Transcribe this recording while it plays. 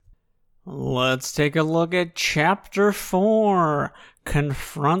Let's take a look at Chapter 4.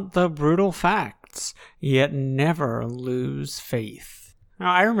 Confront the brutal facts, yet never lose faith.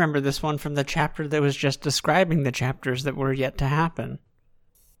 Now, I remember this one from the chapter that was just describing the chapters that were yet to happen.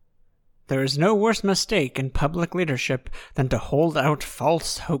 There is no worse mistake in public leadership than to hold out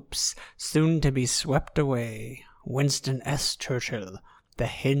false hopes, soon to be swept away. Winston S. Churchill, The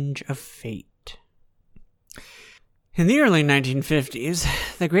Hinge of Fate. In the early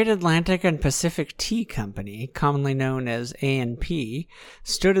 1950s, the Great Atlantic and Pacific Tea Company, commonly known as A&P,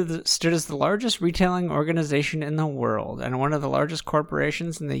 stood as the largest retailing organization in the world and one of the largest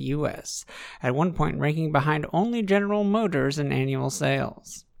corporations in the U.S., at one point ranking behind only General Motors in annual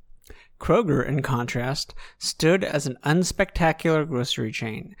sales. Kroger, in contrast, stood as an unspectacular grocery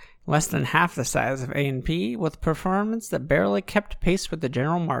chain, less than half the size of A&P, with performance that barely kept pace with the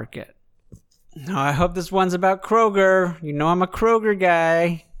general market. Oh, I hope this one's about Kroger. You know I'm a Kroger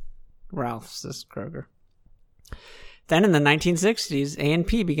guy. Ralph says Kroger. Then in the 1960s,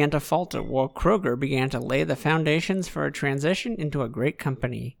 A&P began to falter while Kroger began to lay the foundations for a transition into a great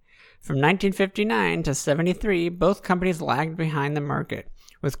company. From 1959 to 73, both companies lagged behind the market,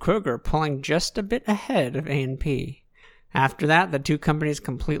 with Kroger pulling just a bit ahead of A&P. After that, the two companies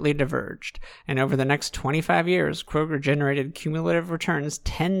completely diverged, and over the next 25 years, Kroger generated cumulative returns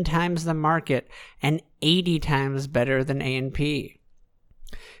 10 times the market and 80 times better than A&P.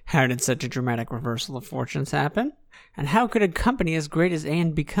 How did such a dramatic reversal of fortunes happen? And how could a company as great as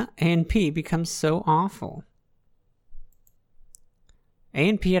A&P become so awful?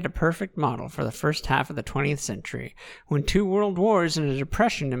 A&P had a perfect model for the first half of the 20th century, when 2 world wars and a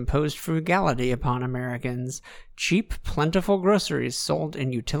depression imposed frugality upon Americans. Cheap, plentiful groceries sold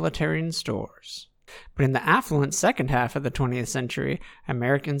in utilitarian stores. But in the affluent second half of the 20th century,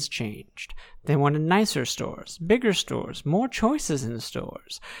 Americans changed. They wanted nicer stores, bigger stores, more choices in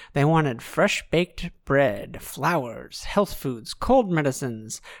stores. They wanted fresh-baked bread, flowers, health foods, cold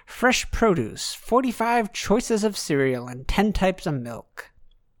medicines, fresh produce, 45 choices of cereal, and 10 types of milk.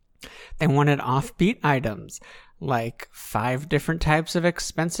 They wanted offbeat items, like 5 different types of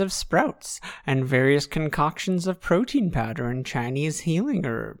expensive sprouts, and various concoctions of protein powder and Chinese healing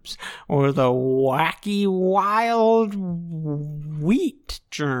herbs, or the wacky wild wheat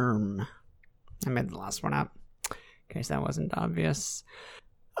germ. I made the last one up, in case that wasn't obvious.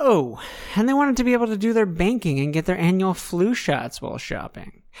 Oh, and they wanted to be able to do their banking and get their annual flu shots while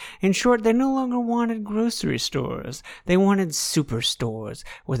shopping. In short, they no longer wanted grocery stores. They wanted superstores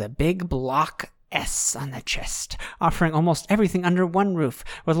with a big block S on the chest, offering almost everything under one roof,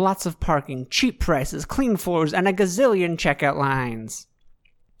 with lots of parking, cheap prices, clean floors, and a gazillion checkout lines.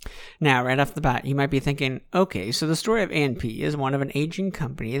 Now, right off the bat, you might be thinking, okay, so the story of A&P is one of an aging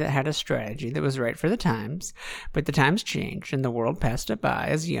company that had a strategy that was right for the times, but the times changed and the world passed it by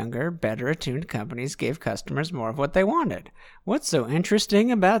as younger, better attuned companies gave customers more of what they wanted. What's so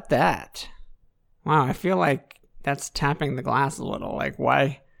interesting about that? Wow, I feel like that's tapping the glass a little. Like,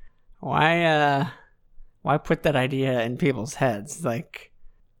 why put that idea in people's heads? Like,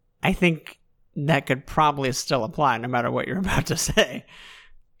 I think that could probably still apply no matter what you're about to say.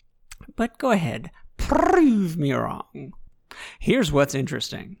 But go ahead, prove me wrong. Here's what's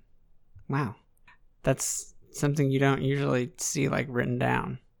interesting. Wow, that's something you don't usually see like written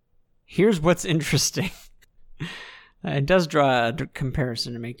down. Here's what's interesting. It does draw a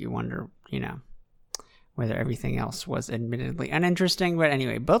comparison to make you wonder, whether everything else was admittedly uninteresting. But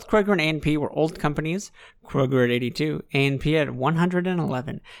anyway, both Kroger and A&P were old companies. Kroger at 82, A&P at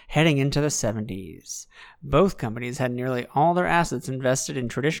 111, heading into the 70s. Both companies had nearly all their assets invested in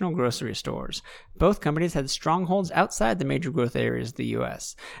traditional grocery stores. Both companies had strongholds outside the major growth areas of the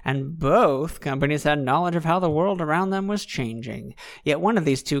U.S. And both companies had knowledge of how the world around them was changing. Yet one of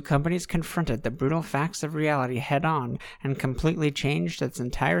these two companies confronted the brutal facts of reality head-on and completely changed its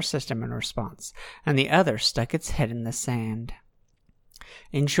entire system in response, and the other stuck its head in the sand.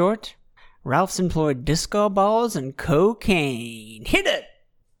 In short, Ralph's employed disco balls and cocaine. Hit it!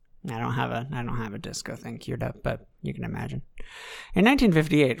 I don't have a disco thing queued up, but you can imagine. In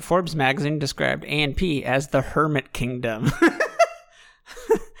 1958, Forbes magazine described A&P as the Hermit Kingdom,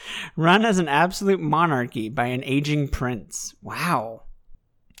 run as an absolute monarchy by an aging prince. Wow.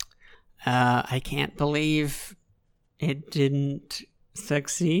 I can't believe it didn't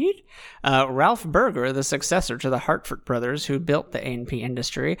succeed? Ralph Burger, the successor to the Hartford brothers who built the A&P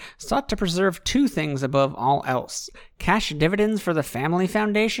industry, sought to preserve 2 things above all else: cash dividends for the family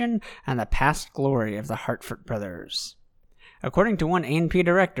foundation and the past glory of the Hartford brothers. According to one A&P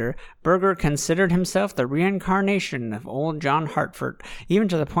director, Burger considered himself the reincarnation of old John Hartford, even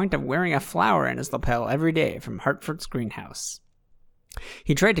to the point of wearing a flower in his lapel every day from Hartford's greenhouse.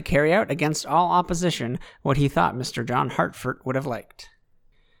 He tried to carry out against all opposition what he thought Mr. John Hartford would have liked.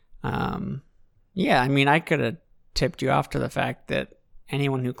 Yeah, I mean, I could have tipped you off to the fact that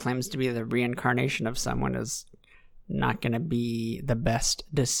anyone who claims to be the reincarnation of someone is not going to be the best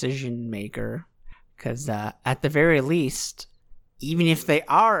decision maker. Because at the very least, even if they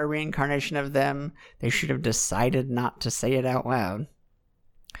are a reincarnation of them, they should have decided not to say it out loud.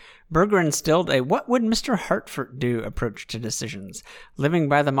 Berger instilled a "what would Mr. Hartford do" approach to decisions, living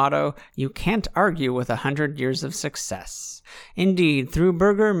by the motto, "you can't argue with 100 years of success." Indeed, through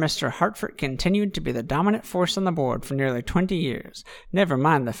Berger, Mr. Hartford continued to be the dominant force on the board for nearly 20 years, never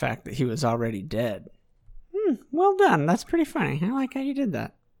mind the fact that he was already dead. Well done, that's pretty funny. I like how you did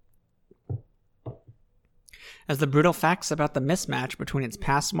that. As the brutal facts about the mismatch between its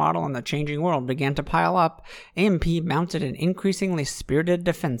past model and the changing world began to pile up, A&P mounted an increasingly spirited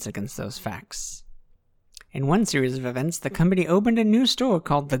defense against those facts. In one series of events, the company opened a new store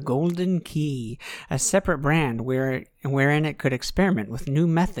called the Golden Key, a separate brand wherein it could experiment with new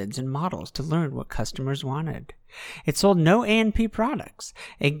methods and models to learn what customers wanted. It sold no A&P products.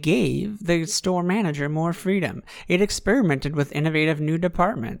 It gave the store manager more freedom. It experimented with innovative new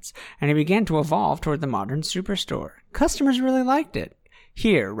departments, and it began to evolve toward the modern superstore. Customers really liked it.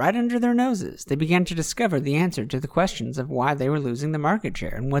 Here, right under their noses, they began to discover the answer to the questions of why they were losing the market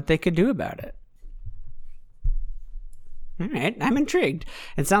share and what they could do about it. All right, I'm intrigued.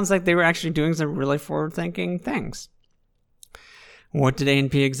 It sounds like they were actually doing some really forward-thinking things. What did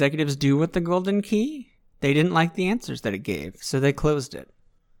A&P executives do with the Golden Key? They didn't like the answers that it gave, so they closed it.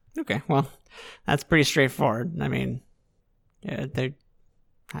 Okay, well, that's pretty straightforward. I mean, yeah,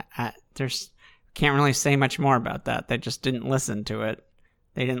 there's can't really say much more about that. They just didn't listen to it.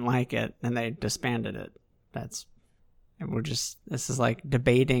 They didn't like it, and they disbanded it. This is like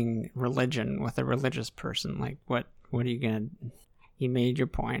debating religion with a religious person. Like, what are you gonna? You made your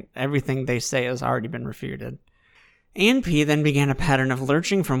point. Everything they say has already been refuted. A&P then began a pattern of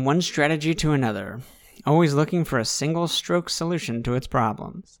lurching from one strategy to another, always looking for a single-stroke solution to its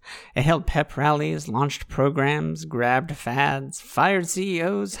problems. It held pep rallies, launched programs, grabbed fads, fired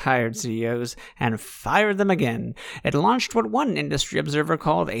CEOs, hired CEOs, and fired them again. It launched what one industry observer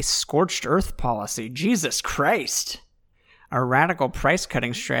called a scorched earth policy. Jesus Christ! A radical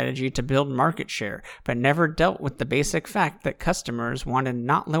price-cutting strategy to build market share, but never dealt with the basic fact that customers wanted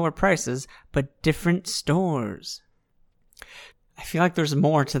not lower prices, but different stores. I feel like there's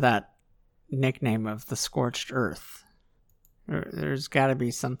more to that nickname of the scorched earth. There's got to be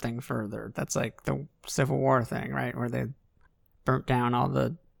something further. That's like the Civil War thing, right? Where they burnt down all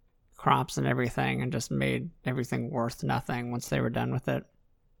the crops and everything and just made everything worth nothing once they were done with it.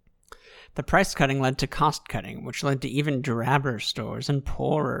 The price cutting led to cost cutting, which led to even drabber stores and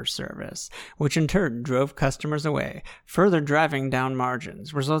poorer service, which in turn drove customers away, further driving down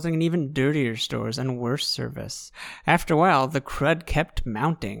margins, resulting in even dirtier stores and worse service. After a while, the crud kept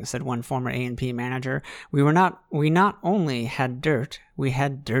mounting, said one former A&P manager. We not only had dirt, we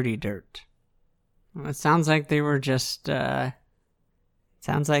had dirty dirt. Well, it sounds like they were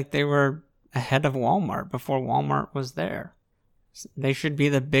ahead of Walmart before Walmart was there. They should be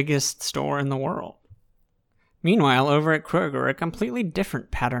the biggest store in the world. Meanwhile, over at Kroger, a completely different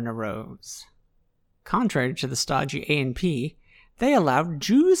pattern arose. Contrary to the stodgy A&P, they allowed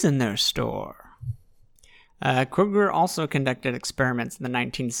Jews in their store. Kroger also conducted experiments in the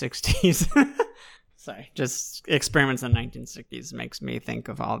 1960s. Sorry, just experiments in the 1960s makes me think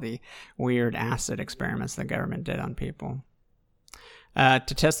of all the weird acid experiments the government did on people. To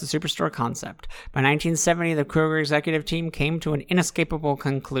test the superstore concept. By 1970, the Kroger executive team came to an inescapable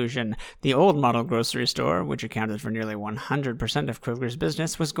conclusion. The old model grocery store, which accounted for nearly 100% of Kroger's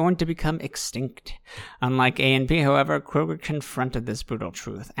business, was going to become extinct. Unlike A&P, however, Kroger confronted this brutal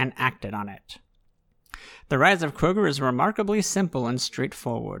truth and acted on it. The rise of Kroger is remarkably simple and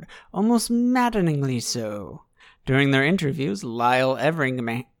straightforward, almost maddeningly so. During their interviews, Lyle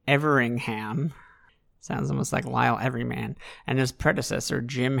Everingham, sounds almost like Lyle Everyman, and his predecessor,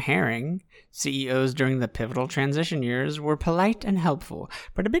 Jim Herring, CEOs during the pivotal transition years, were polite and helpful,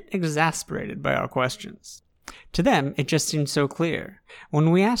 but a bit exasperated by our questions. To them, it just seemed so clear. When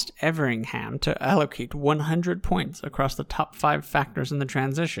we asked Everingham to allocate 100 points across the top 5 factors in the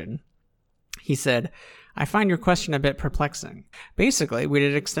transition, he said, "I find your question a bit perplexing. Basically, we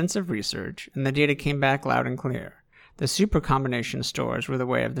did extensive research, and the data came back loud and clear. The super combination stores were the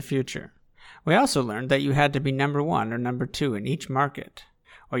way of the future. We also learned that you had to be number 1 or number 2 in each market,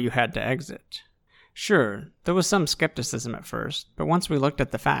 or you had to exit. Sure, there was some skepticism at first, but once we looked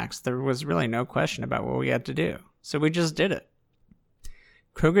at the facts, there was really no question about what we had to do, so we just did it."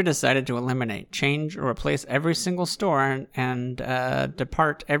 Kroger decided to eliminate, change, or replace every single store and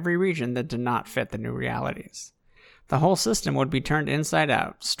depart every region that did not fit the new realities. The whole system would be turned inside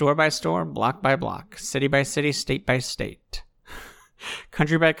out, store by store, block by block, city by city, state by state,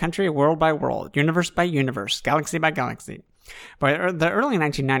 country by country, world by world, universe by universe, galaxy by galaxy. By the early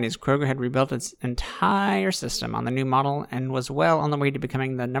 1990s, Kroger had rebuilt its entire system on the new model and was well on the way to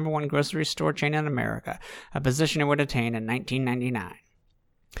becoming the number one grocery store chain in America, a position it would attain in 1999.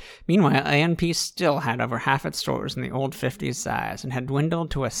 Meanwhile, A&P still had over half its stores in the old 50s size and had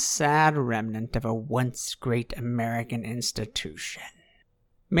dwindled to a sad remnant of a once great American institution.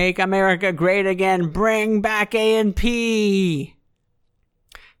 Make America great again! Bring back A&P!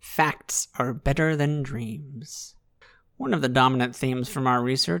 Facts are better than dreams. One of the dominant themes from our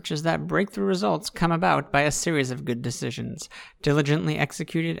research is that breakthrough results come about by a series of good decisions, diligently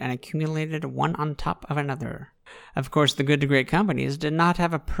executed and accumulated one on top of another. Of course, the good to great companies did not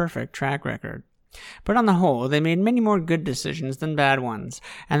have a perfect track record. But on the whole, they made many more good decisions than bad ones,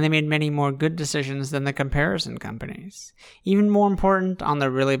 and they made many more good decisions than the comparison companies. Even more important, on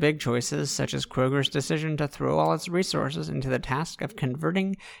the really big choices, such as Kroger's decision to throw all its resources into the task of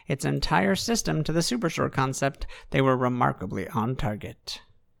converting its entire system to the superstore concept, they were remarkably on target.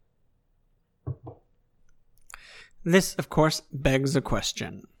 This, of course, begs a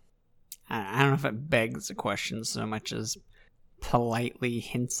question. I don't know if it begs a question so much as politely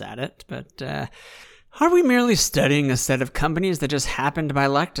hints at it, but are we merely studying a set of companies that just happened by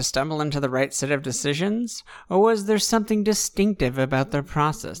luck to stumble into the right set of decisions? Or was there something distinctive about their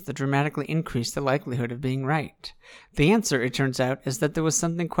process that dramatically increased the likelihood of being right? The answer, it turns out, is that there was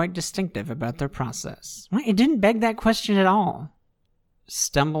something quite distinctive about their process. It didn't beg that question at all.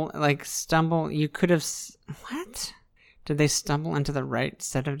 Stumble, you could have... What? Did they stumble into the right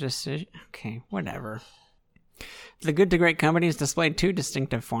set of decisions? Okay, whatever. The good to great companies displayed two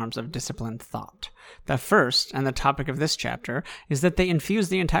distinctive forms of disciplined thought. The first, and the topic of this chapter, is that they infused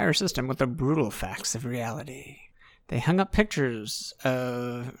the entire system with the brutal facts of reality. They hung up pictures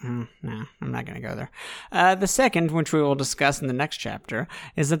of... No, I'm not going to go there. The second, which we will discuss in the next chapter,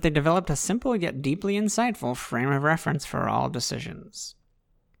 is that they developed a simple yet deeply insightful frame of reference for all decisions.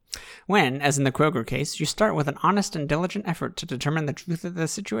 When, as in the Kroger case, you start with an honest and diligent effort to determine the truth of the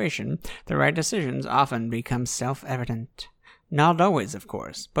situation, the right decisions often become self-evident. Not always, of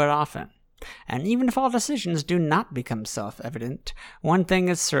course, but often. And even if all decisions do not become self-evident, one thing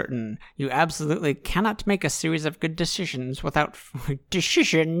is certain: you absolutely cannot make a series of good decisions without first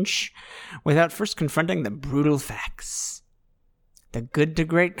confronting the brutal facts. The good to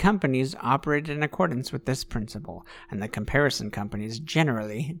great companies operated in accordance with this principle, and the comparison companies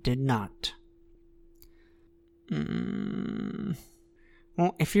generally did not. Well,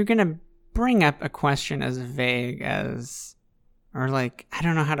 if you're going to bring up a question as vague as, or I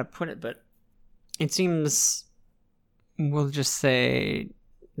don't know how to put it, but it seems, we'll just say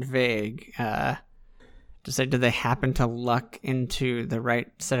vague, to say, do they happen to luck into the right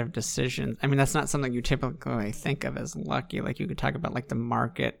set of decisions? I mean, that's not something you typically think of as lucky. You could talk about the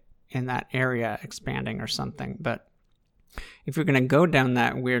market in that area expanding or something. But if you're going to go down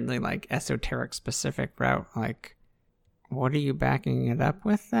that weirdly esoteric specific route, what are you backing it up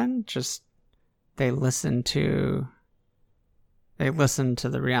with then? Just they listen to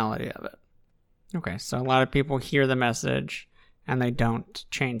the reality of it. Okay, so a lot of people hear the message and they don't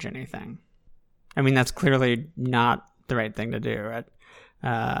change anything. I mean, that's clearly not the right thing to do.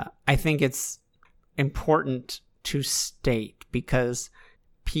 I think it's important to state because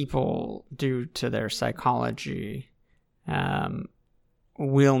people, due to their psychology,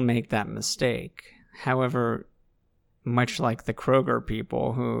 will make that mistake. However, much like the Kroger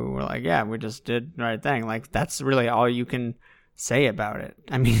people who were yeah, we just did the right thing. That's really all you can say about it.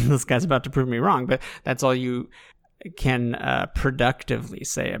 I mean, this guy's about to prove me wrong, but that's all you can productively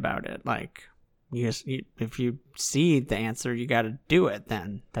say about it. If you see the answer, you got to do it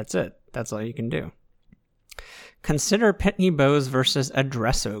then. That's it. That's all you can do. Consider Pitney Bowes versus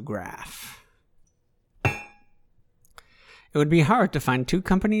Addressograph. It would be hard to find two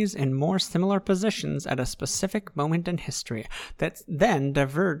companies in more similar positions at a specific moment in history that then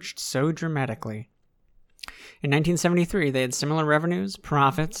diverged so dramatically. In 1973, they had similar revenues,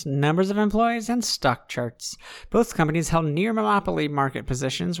 profits, numbers of employees, and stock charts. Both companies held near-monopoly market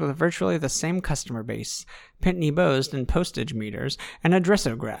positions with virtually the same customer base. Pitney Bowes in postage meters, and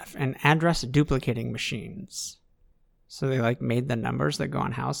Addressograph in address duplicating machines. So they made the numbers that go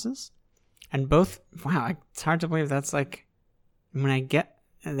on houses? And both, wow, it's hard to believe that's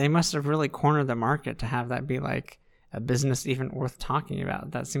they must have really cornered the market to have that be a business even worth talking about.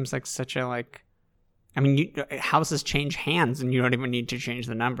 That seems like such a I mean, houses change hands and you don't even need to change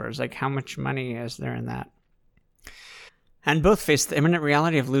the numbers. Like, how much money is there in that? And both faced the imminent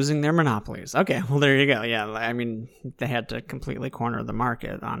reality of losing their monopolies. Okay, well, there you go. Yeah, I mean, they had to completely corner the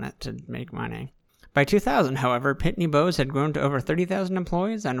market on it to make money. By 2000, however, Pitney Bowes had grown to over 30,000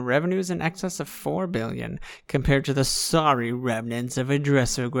 employees and revenues in excess of $4 billion, compared to the sorry remnants of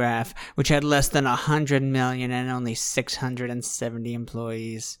Adressograph, which had less than $100 million and only 670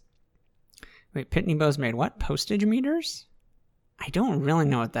 employees. Wait, Pitney Bowes made what? Postage meters? I don't really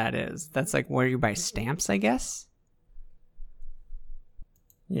know what that is. That's like where you buy stamps, I guess?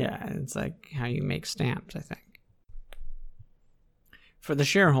 Yeah, it's like how you make stamps, I think. For the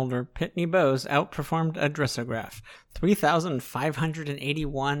shareholder, Pitney Bowes outperformed Adressograph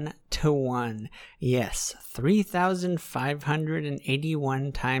 3,581 to 1. Yes,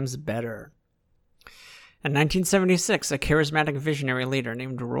 3,581 times better. In 1976, a charismatic visionary leader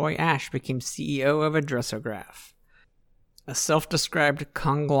named Roy Ash became CEO of Adressograph. A self-described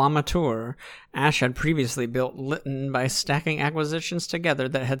conglomerateur, Ash had previously built Litton by stacking acquisitions together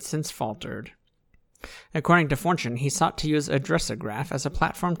that had since faltered. According to Fortune, he sought to use Adressograph as a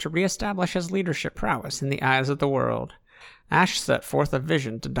platform to reestablish his leadership prowess in the eyes of the world. Ash set forth a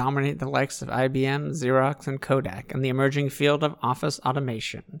vision to dominate the likes of IBM, Xerox, and Kodak in the emerging field of office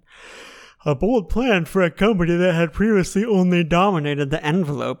automation. A bold plan for a company that had previously only dominated the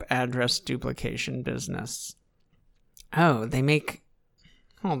envelope address duplication business. Oh, they make...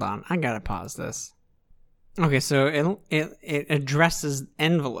 Hold on, I gotta pause this. Okay, so it addresses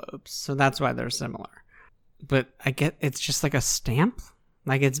envelopes, so that's why they're similar. But I get it's just like a stamp?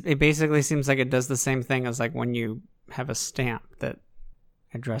 Like it basically seems like it does the same thing as like when you have a stamp that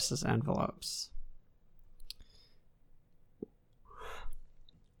addresses envelopes.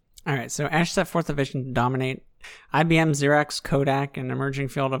 Alright, so Ash set forth a vision to dominate IBM, Xerox, Kodak, an emerging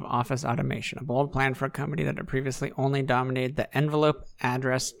field of office automation, a bold plan for a company that had previously only dominated the envelope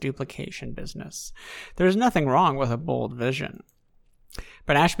address duplication business. There's nothing wrong with a bold vision.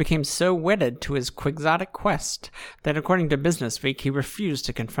 But Ash became so wedded to his quixotic quest that, according to Business Week, he refused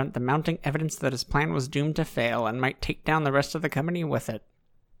to confront the mounting evidence that his plan was doomed to fail and might take down the rest of the company with it.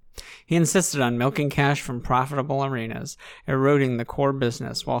 He insisted on milking cash from profitable arenas, eroding the core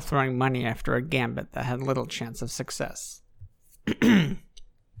business while throwing money after a gambit that had little chance of success.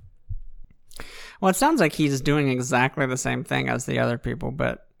 Well, it sounds like he's doing exactly the same thing as the other people,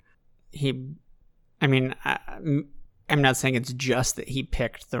 but I'm not saying it's just that he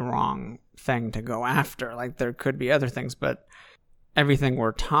picked the wrong thing to go after. Like, there could be other things, but everything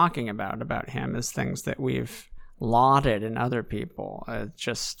we're talking about him is things that we've lauded in other people.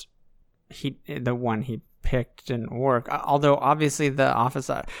 Just the one he picked didn't work. Although obviously the office,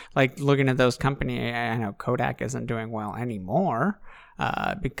 like looking at those companies, I know Kodak isn't doing well anymore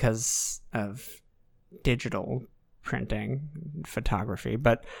because of digital printing, photography,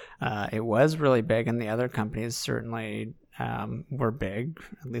 but it was really big, and the other companies certainly were big,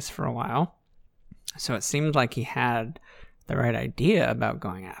 at least for a while. So it seemed like he had the right idea about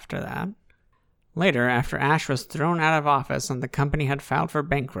going after that. Later, after Ash was thrown out of office and the company had filed for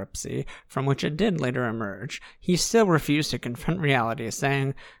bankruptcy, from which it did later emerge, he still refused to confront reality,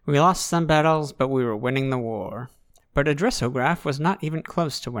 saying, "We lost some battles, but we were winning the war." But Adressograph was not even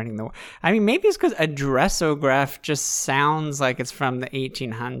close to winning the war. I mean, maybe it's because Adressograph just sounds like it's from the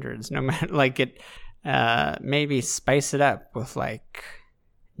 1800s. No matter, like it, maybe spice it up with like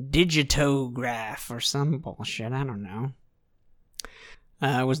Digitograph or some bullshit. I don't know.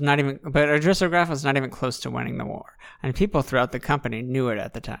 But Adressograph was not even close to winning the war, and people throughout the company knew it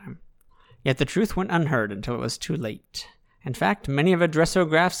at the time. Yet the truth went unheard until it was too late. In fact, many of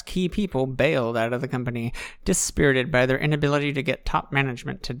Adressograph's key people bailed out of the company, dispirited by their inability to get top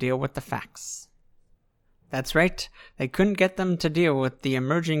management to deal with the facts. That's right, they couldn't get them to deal with the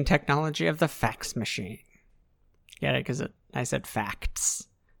emerging technology of the fax machine. Get it? Because I said facts,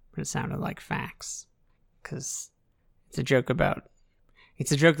 but it sounded like facts. Because it's a joke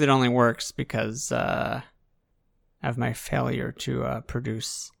that only works because of my failure to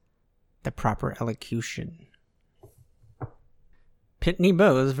produce the proper elocution. Pitney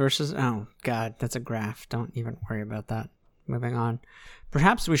Bowes versus... Oh, God, that's a graph. Don't even worry about that. Moving on.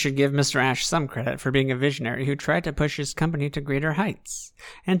 Perhaps we should give Mr. Ash some credit for being a visionary who tried to push his company to greater heights.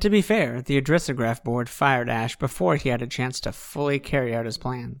 And to be fair, the Adressograph board fired Ash before he had a chance to fully carry out his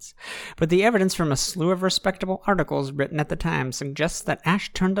plans. But the evidence from a slew of respectable articles written at the time suggests that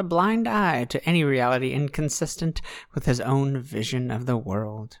Ash turned a blind eye to any reality inconsistent with his own vision of the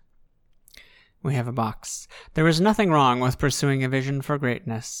world. We have a box. There is nothing wrong with pursuing a vision for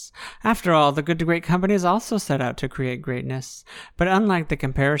greatness. After all, the good to great companies also set out to create greatness. But unlike the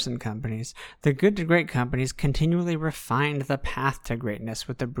comparison companies, the good to great companies continually refined the path to greatness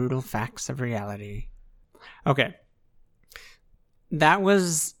with the brutal facts of reality. Okay.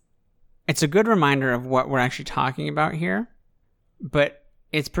 It's a good reminder of what we're actually talking about here, but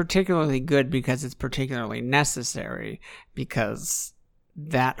it's particularly good because it's particularly necessary, because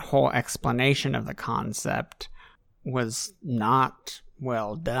that whole explanation of the concept was not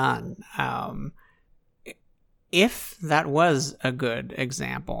well done. If that was a good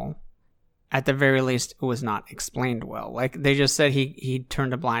example, at the very least, it was not explained well. Like, they just said he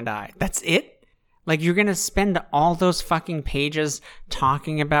turned a blind eye. That's it? Like, you're going to spend all those fucking pages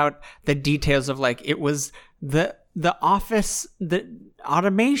talking about the details of, like, it was the office, the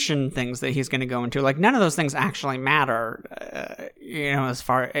automation things that he's going to go into. Like, none of those things actually matter,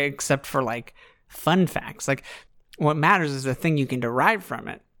 except for, like, fun facts. Like, what matters is the thing you can derive from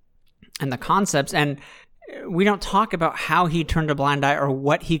it and the concepts. And we don't talk about how he turned a blind eye or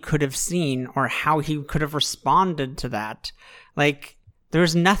what he could have seen or how he could have responded to that. Like,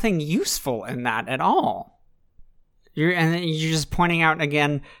 there's nothing useful in that at all. You're just pointing out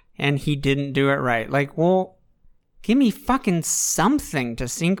again, and he didn't do it right. Like, well, give me fucking something to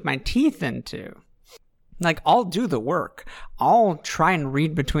sink my teeth into. Like, I'll do the work. I'll try and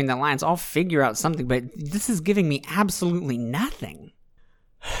read between the lines. I'll figure out something, but this is giving me absolutely nothing.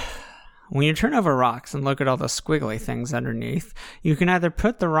 When you turn over rocks and look at all the squiggly things underneath, you can either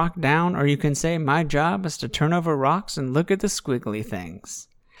put the rock down or you can say, my job is to turn over rocks and look at the squiggly things.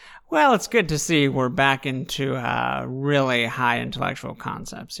 Well, it's good to see we're back into really high intellectual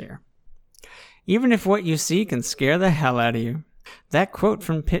concepts here. Even if what you see can scare the hell out of you. That quote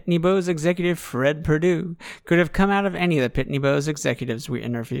from Pitney Bowes executive Fred Perdue could have come out of any of the Pitney Bowes executives we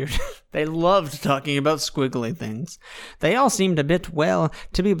interviewed. They loved talking about squiggly things. They all seemed a bit, well,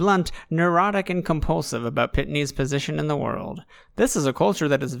 to be blunt, neurotic and compulsive about Pitney's position in the world. This is a culture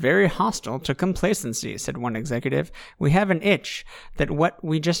that is very hostile to complacency, said one executive. We have an itch that what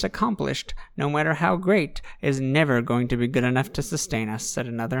we just accomplished, no matter how great, is never going to be good enough to sustain us, said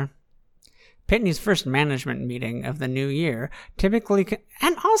another. Pitney's first management meeting of the new year typically...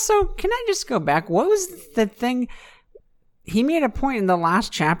 And also, can I just go back? What was the thing? He made a point in the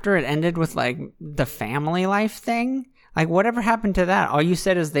last chapter, it ended with, like, the family life thing. Like, whatever happened to that? All you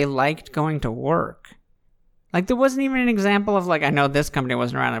said is they liked going to work. Like, there wasn't even an example of, like, I know this company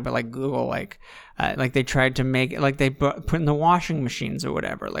wasn't around, but, like, Google, like they tried to make it, like, they put in the washing machines or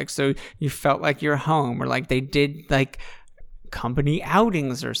whatever. Like, so you felt like you're home, or, like, they did, like... company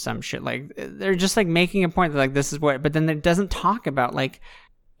outings or some shit. Like, they're just like making a point that, like, this is what, but then it doesn't talk about, like,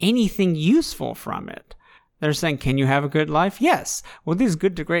 anything useful from it. They're saying, can you have a good life? Yes. Well, these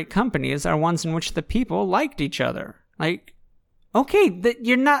good to great companies are ones in which the people liked each other. Like, okay,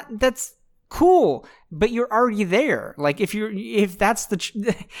 that's cool, but you're already there. Like, if that's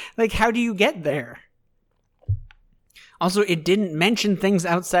like, how do you get there? Also, it didn't mention things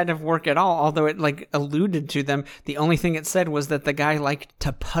outside of work at all, although it, like, alluded to them. The only thing it said was that the guy liked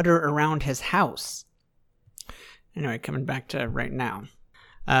to putter around his house. Anyway, coming back to right now.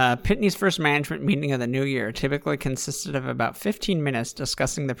 Pitney's first management meeting of the new year typically consisted of about 15 minutes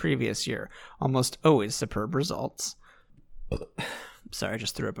discussing the previous year, almost always superb results. Sorry, I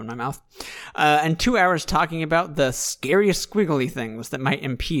just threw up in my mouth. And 2 hours talking about the scariest squiggly things that might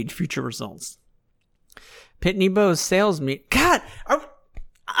impede future results. Pitney Bowes sales meet. God,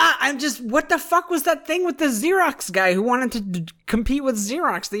 I'm just, what the fuck was that thing with the Xerox guy who wanted to compete with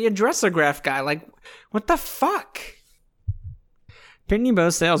Xerox, the Addressograph guy? Like, what the fuck? Pitney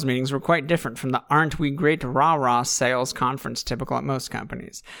Bowes sales meetings were quite different from the aren't we great rah-rah sales conference typical at most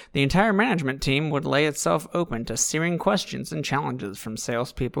companies. The entire management team would lay itself open to searing questions and challenges from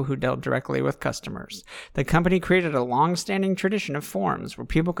salespeople who dealt directly with customers. The company created a long-standing tradition of forums where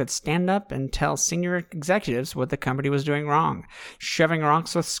people could stand up and tell senior executives what the company was doing wrong, shoving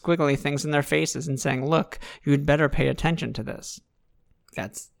rocks with squiggly things in their faces and saying, look, you'd better pay attention to this.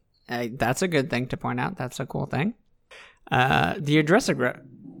 That's a good thing to point out. That's a cool thing. The Addressograph...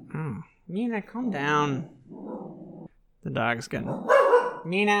 Oh, Mina, calm down. The dog's getting...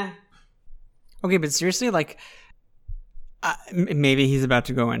 Mina! Okay, but seriously, like... maybe he's about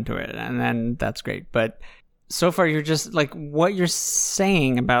to go into it, and then that's great. But so far, you're just, like, what you're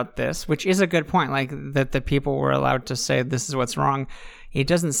saying about this, which is a good point, like, that the people were allowed to say this is what's wrong. It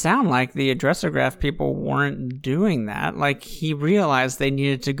doesn't sound like the Addressograph people weren't doing that. Like, he realized they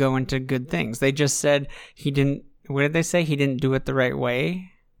needed to go into good things. They just said he didn't... What did they say? He didn't do it the right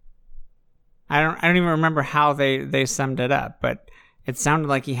way? I don't even remember how they summed it up, but It sounded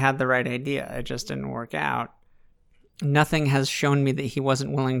like he had the right idea. It just didn't work out. Nothing has shown me that he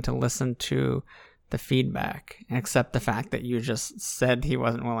wasn't willing to listen to the feedback, except the fact that you just said he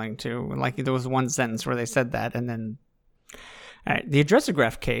wasn't willing to. Like, there was one sentence where they said that, and then... All right, the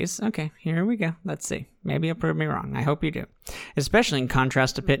Adressograph case. Okay, here we go. Let's see. Maybe you'll prove me wrong. I hope you do. Especially in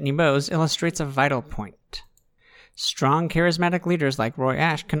contrast to Pitney Bowes, illustrates a vital point. Strong, charismatic leaders like Roy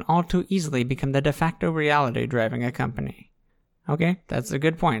Ashe can all too easily become the de facto reality driving a company. Okay, that's a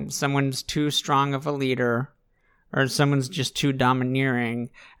good point. Someone's too strong of a leader, or someone's just too domineering,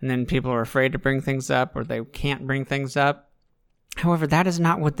 and then people are afraid to bring things up, or they can't bring things up. However, that is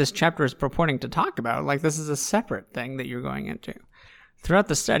not what this chapter is purporting to talk about. Like, this is a separate thing that you're going into. Throughout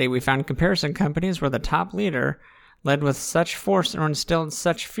the study, we found comparison companies where the top leader led with such force or instilled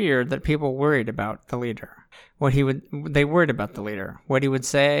such fear that people worried about the leader. They worried about the leader. What he would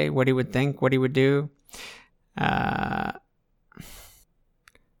say, what he would think, what he would do.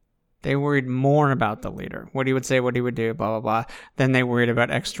 They worried more about the leader, what he would say, what he would do, blah, blah, blah, than they worried about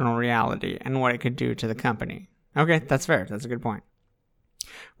external reality and what it could do to the company. Okay, that's fair. That's a good point.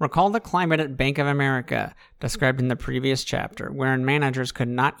 Recall the climate at Bank of America, described in the previous chapter, wherein managers could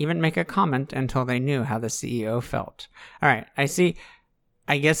not even make a comment until they knew how the CEO felt. All right, I see.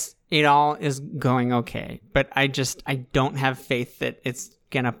 I guess it all is going okay, but I don't have faith that it's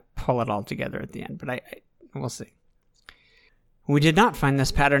going to pull it all together at the end, but we'll see. We did not find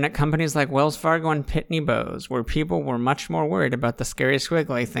this pattern at companies like Wells Fargo and Pitney Bowes, where people were much more worried about the scary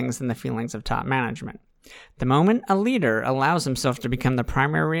squiggly things than the feelings of top management. The moment a leader allows himself to become the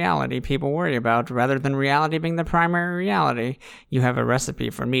primary reality people worry about, rather than reality being the primary reality, you have a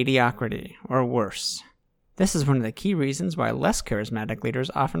recipe for mediocrity, or worse. This is one of the key reasons why less charismatic leaders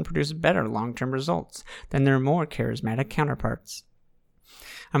often produce better long-term results than their more charismatic counterparts.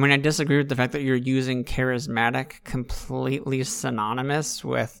 I mean, I disagree with the fact that you're using charismatic completely synonymous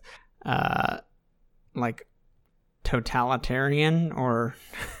with, like, totalitarian or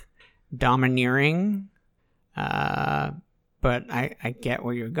domineering. But I get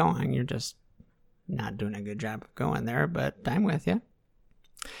where you're going. You're just not doing a good job of going there, but I'm with you.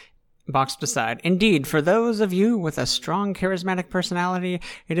 Boxed aside. Indeed, for those of you with a strong charismatic personality,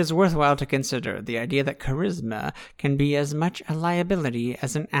 it is worthwhile to consider the idea that charisma can be as much a liability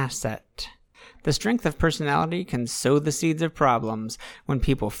as an asset. The strength of personality can sow the seeds of problems when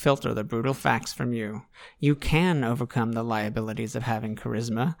people filter the brutal facts from you. You can overcome the liabilities of having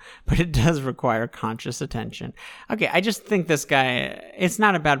charisma, but it does require conscious attention. Okay, I just think this guy, it's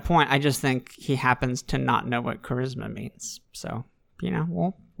not a bad point. I just think he happens to not know what charisma means. So,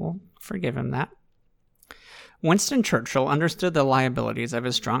 we'll forgive him that. Winston Churchill understood the liabilities of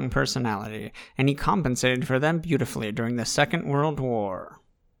his strong personality, and he compensated for them beautifully during the Second World War.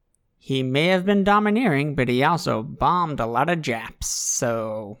 He may have been domineering, but he also bombed a lot of Japs,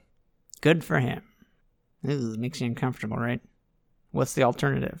 so good for him. This makes you uncomfortable, right? What's the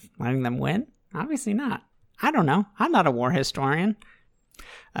alternative? Letting them win? Obviously not. I don't know. I'm not a war historian.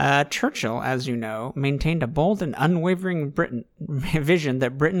 Churchill, as you know, maintained a bold and unwavering vision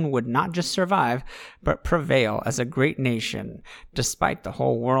that Britain would not just survive, but prevail as a great nation, despite the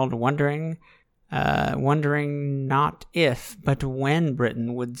whole world wondering not if, but when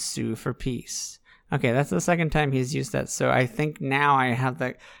Britain would sue for peace. Okay, that's the second time he's used that, so I think now I have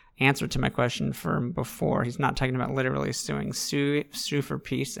the answer to my question from before. He's not talking about literally suing. Sue for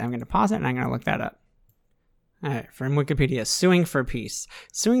peace. I'm going to pause it and I'm going to look that up. All right, from Wikipedia, suing for peace.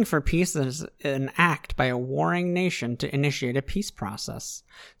 Suing for peace is an act by a warring nation to initiate a peace process.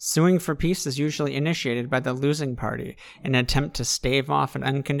 Suing for peace is usually initiated by the losing party in an attempt to stave off an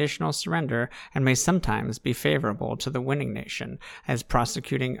unconditional surrender, and may sometimes be favorable to the winning nation as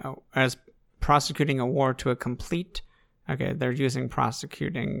prosecuting a war to a complete. Okay, they're using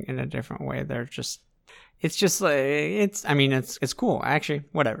prosecuting in a different way. It's cool. Actually,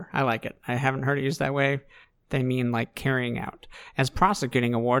 whatever. I like it. I haven't heard it used that way. They mean like carrying out, as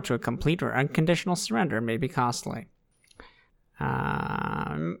prosecuting a war to a complete or unconditional surrender may be costly.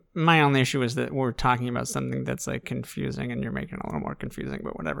 My only issue is that we're talking about something that's like confusing and you're making it a little more confusing,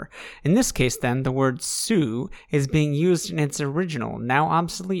 but whatever. In this case then, the word sue is being used in its original, now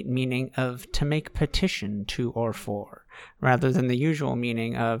obsolete meaning of to make petition to or for, rather than the usual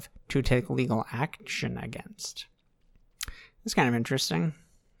meaning of to take legal action against. It's kind of interesting.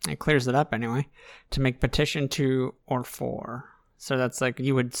 It clears it up anyway. To make petition to or for. So that's like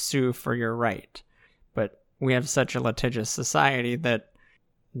you would sue for your right. But we have such a litigious society that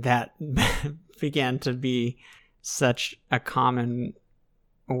began to be such a common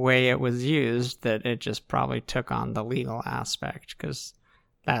way it was used that it just probably took on the legal aspect, because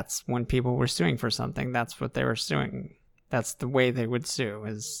that's when people were suing for something. That's what they were suing. That's the way they would sue,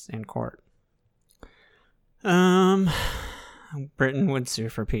 is in court. Britain would sue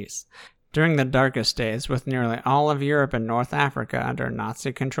for peace. During the darkest days, with nearly all of Europe and North Africa under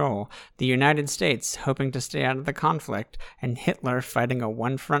Nazi control, the United States hoping to stay out of the conflict, and Hitler fighting a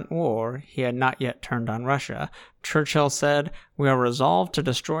one-front war, he had not yet turned on Russia, Churchill said, "We are resolved to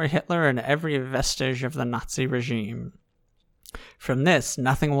destroy Hitler and every vestige of the Nazi regime. From this,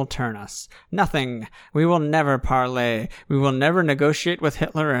 nothing will turn us. Nothing. We will never parley. We will never negotiate with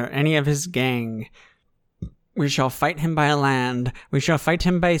Hitler or any of his gang. We shall fight him by land. We shall fight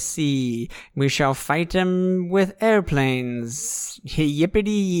him by sea. We shall fight him with airplanes.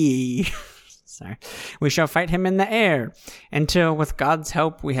 Yippity-yee." Sorry. "We shall fight him in the air, until, with God's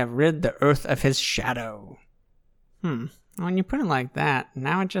help, we have rid the earth of his shadow." When you put it like that,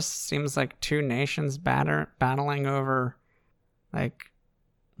 now it just seems like two nations battling over, like,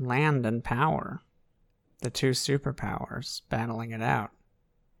 land and power. The two superpowers battling it out.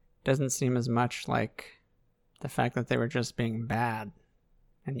 Doesn't seem as much like the fact that they were just being bad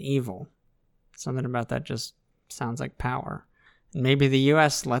and evil. Something about that just sounds like power. Maybe the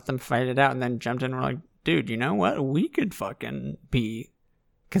U.S. let them fight it out and then jumped in and were like, dude, you know what? We could fucking be...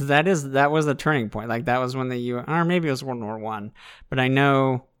 Because that was the turning point. Like, that was when the U.S. Or maybe it was World War I. But I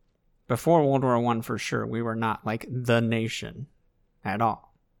know before World War I for sure, we were not, like, the nation at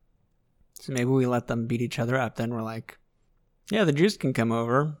all. So maybe we let them beat each other up. Then we're like, yeah, the Jews can come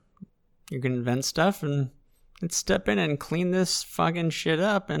over. You can invent stuff and... let's step in and clean this fucking shit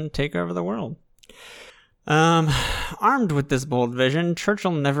up and take over the world. Armed with this bold vision,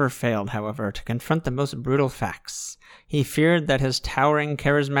 Churchill never failed, however, to confront the most brutal facts. He feared that his towering,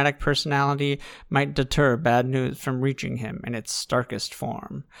 charismatic personality might deter bad news from reaching him in its starkest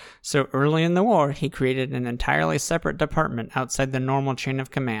form. So early in the war, he created an entirely separate department outside the normal chain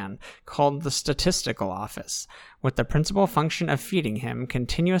of command, called the Statistical Office, with the principal function of feeding him,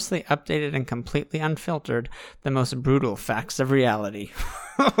 continuously updated and completely unfiltered, the most brutal facts of reality.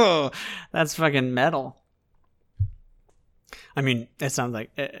 That's fucking metal. I mean, it sounds like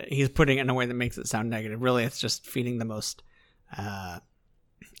he's putting it in a way that makes it sound negative. Really, it's just feeding the most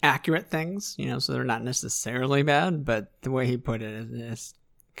accurate things, so they're not necessarily bad, but the way he put it is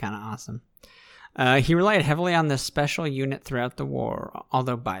kind of awesome. He relied heavily on this special unit throughout the war,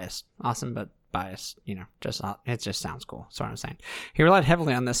 although biased. Awesome, but biased, it just sounds cool. That's what I'm saying. He relied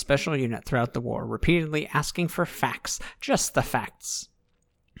heavily on this special unit throughout the war, repeatedly asking for facts, just the facts.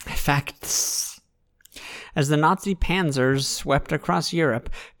 Facts. As the Nazi panzers swept across Europe,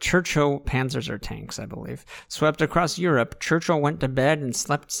 panzers are tanks, I believe, swept across Europe, Churchill went to bed and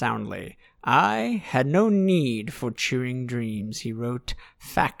slept soundly. "I had no need for cheering dreams," he wrote.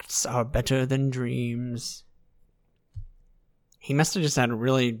 "Facts are better than dreams." He must have just had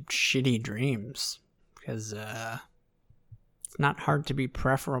really shitty dreams, because it's not hard to be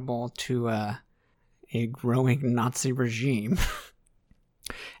preferable to a growing Nazi regime.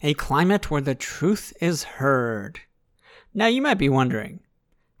 A climate where the truth is heard. Now you might be wondering,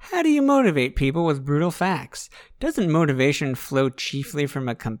 how do you motivate people with brutal facts? Doesn't motivation flow chiefly from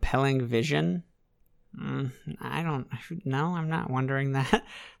a compelling vision? I'm not wondering that.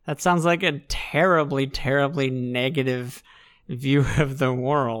 That sounds like a terribly, terribly negative view of the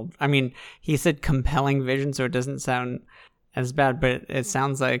world. I mean, he said compelling vision, so it doesn't sound as bad, but it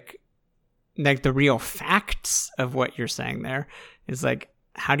sounds like the real facts of what you're saying there is like,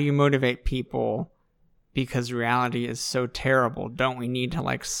 how do you motivate people because reality is so terrible? Don't we need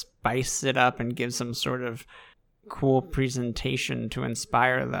to spice it up and give some sort of cool presentation to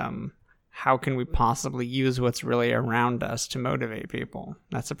inspire them? How can we possibly use what's really around us to motivate people?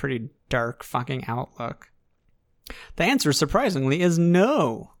 That's a pretty dark fucking outlook. The answer, surprisingly, is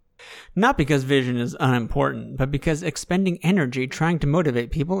no. Not because vision is unimportant, but because expending energy trying to motivate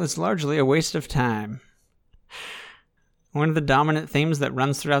people is largely a waste of time. One of the dominant themes that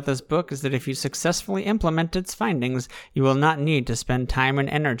runs throughout this book is that if you successfully implement its findings, you will not need to spend time and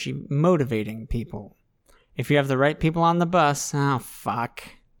energy motivating people. If you have the right people on the bus,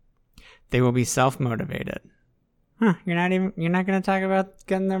 they will be self-motivated. You're not going to talk about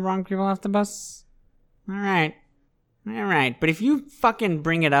getting the wrong people off the bus? All right. But if you fucking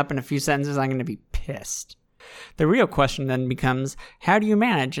bring it up in a few sentences, I'm going to be pissed. The real question then becomes, how do you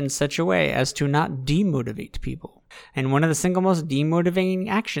manage in such a way as to not demotivate people? And one of the single most demotivating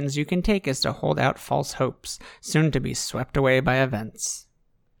actions you can take is to hold out false hopes, soon to be swept away by events.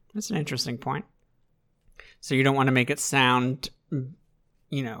 That's an interesting point. So you don't want to make it sound,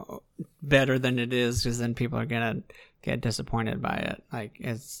 better than it is, because then people are going to get disappointed by it. Like,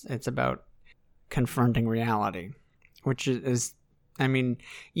 it's about confronting reality, which is I mean,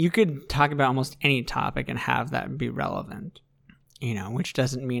 you could talk about almost any topic and have that be relevant, which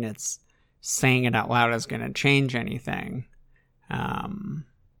doesn't mean it's saying it out loud is going to change anything.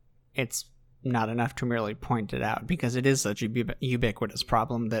 It's not enough to merely point it out, because it is such a ubiquitous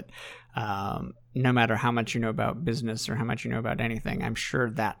problem that no matter how much you know about business or how much you know about anything, I'm sure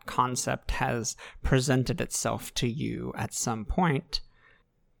that concept has presented itself to you at some point.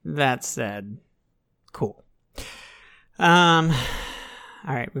 That said, cool. All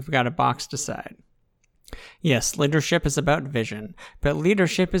right, we've got a box decide. Yes, leadership is about vision, but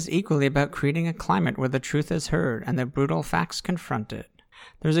leadership is equally about creating a climate where the truth is heard and the brutal facts confronted.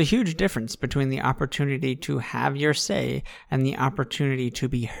 There's a huge difference between the opportunity to have your say and the opportunity to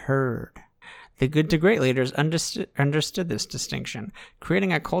be heard. The good to great leaders understood this distinction,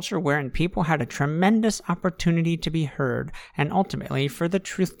 creating a culture wherein people had a tremendous opportunity to be heard and ultimately for the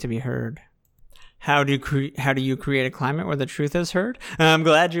truth to be heard. How do you create a climate where the truth is heard? I'm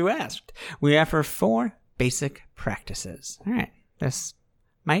glad you asked. We offer 4 basic practices. All right, this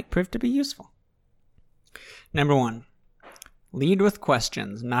might prove to be useful. Number 1, lead with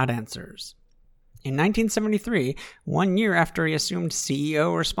questions, not answers. In 1973, 1 year after he assumed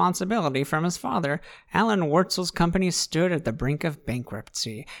CEO responsibility from his father, Alan Wurtzel's company stood at the brink of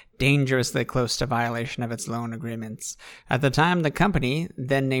bankruptcy, dangerously close to violation of its loan agreements. At the time, the company,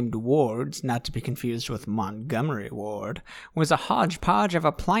 then named Ward's, not to be confused with Montgomery Ward, was a hodgepodge of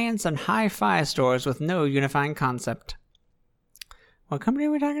appliance and hi-fi stores with no unifying concept. What company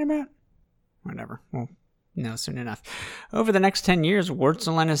are we talking about? Whatever. Well, no, soon enough. Over the next 10 years,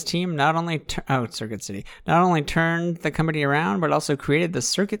 Wurtzel and his team not only turned the company around, but also created the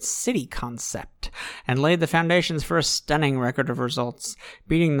Circuit City concept and laid the foundations for a stunning record of results,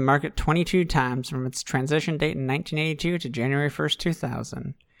 beating the market 22 times from its transition date in 1982 to January 1st,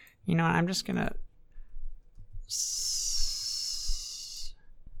 2000. You know what? I'm just going to...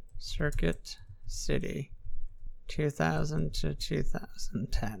 Circuit City, 2000 to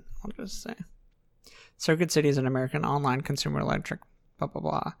 2010. I'll just say. Circuit City is an American online consumer electric, blah, blah,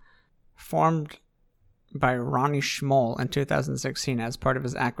 blah, formed by Ronnie Schmoll in 2016 as part of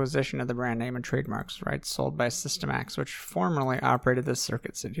his acquisition of the brand name and trademarks rights sold by Systemax, which formerly operated the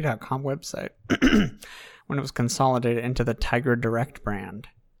CircuitCity.com website when it was consolidated into the Tiger Direct brand.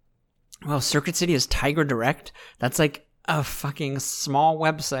 Well, Circuit City is Tiger Direct? That's like a fucking small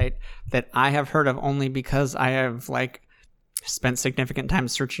website that I have heard of only because I have, spent significant time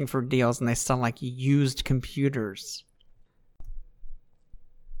searching for deals, and they sell used computers.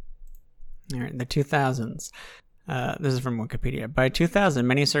 All right, the 2000s. This is from Wikipedia. By 2000,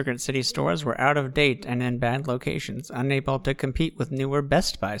 many Circuit City stores were out of date and in bad locations, unable to compete with newer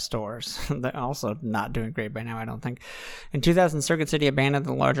Best Buy stores. They're also not doing great by now, I don't think. In 2000, Circuit City abandoned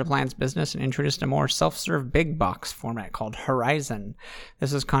the large appliance business and introduced a more self-serve big box format called Horizon.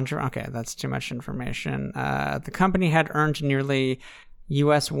 This is Okay, that's too much information. The company had earned nearly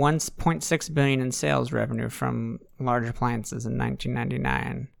US $1.6 billion in sales revenue from large appliances in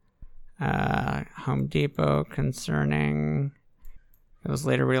 1999. Home Depot concerning. It was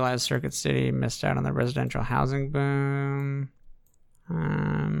later realized Circuit City missed out on the residential housing boom.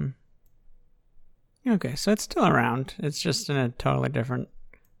 Okay, so it's still around. It's just in a totally different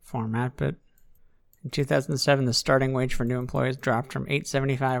format, but in 2007, the starting wage for new employees dropped from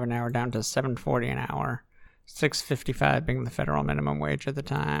 $8.75 an hour down to $7.40 an hour, $6.55 being the federal minimum wage at the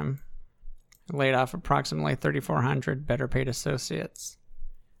time. It laid off approximately 3,400 better paid associates.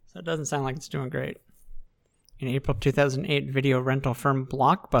 So it doesn't sound like it's doing great. In April 2008, video rental firm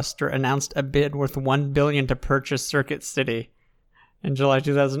Blockbuster announced a bid worth $1 billion to purchase Circuit City. In July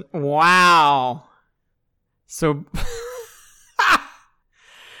 2000, wow. So,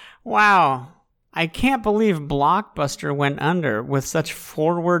 wow. I can't believe Blockbuster went under with such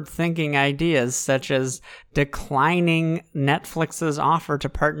forward-thinking ideas such as declining Netflix's offer to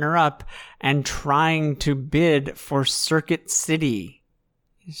partner up and trying to bid for Circuit City.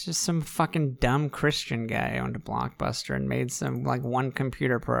 It's just some fucking dumb Christian guy owned a Blockbuster and made some one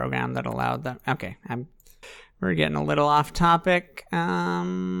computer program that allowed them. Okay, we're getting a little off topic.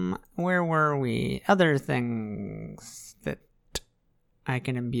 Where were we? Other things that I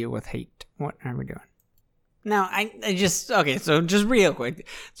can imbue with hate. What are we doing? No, so just real quick.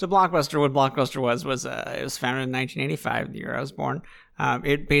 So Blockbuster, what Blockbuster was it was founded in 1985, the year I was born.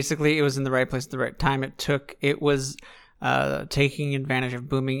 It was in the right place at the right time. It was taking advantage of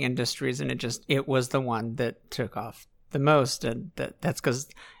booming industries, and it was the one that took off the most, and that's because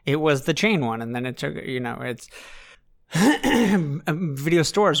it was the chain one, and then it took, it's video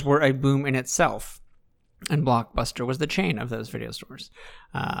stores were a boom in itself, and Blockbuster was the chain of those video stores.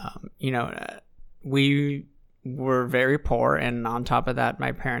 We were very poor, and on top of that,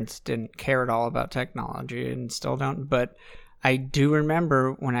 my parents didn't care at all about technology and still don't. But I do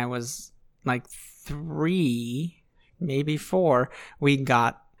remember when I was like 3, maybe 4, we owned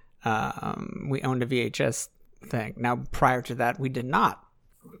a VHS thing. Now, prior to that, we did not.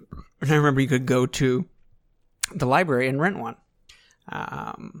 And I remember you could go to the library and rent one.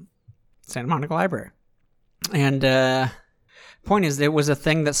 Santa Monica Library. And point is, it was a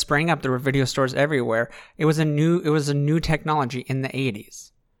thing that sprang up. There were video stores everywhere. It was a new technology in the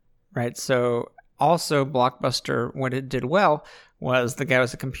 80s, right? So also Blockbuster, what it did well was the guy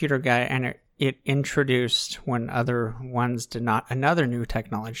was a computer guy, and it introduced, when other ones did not, another new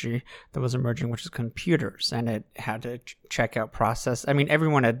technology that was emerging, which is computers, and it had to check out process. I mean,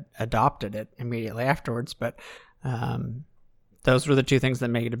 everyone had adopted it immediately afterwards, but those were the two things that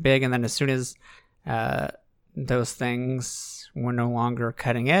made it big. And then as soon as those things were no longer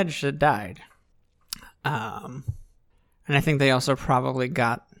cutting edge, it died. And I think they also probably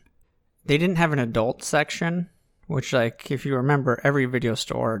they didn't have an adult section, which, like, if you remember, every video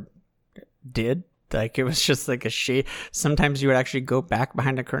store did. Like, it was just like a shade. Sometimes you would actually go back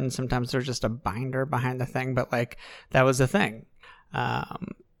behind a curtain. Sometimes there's just a binder behind the thing, but like, that was a thing.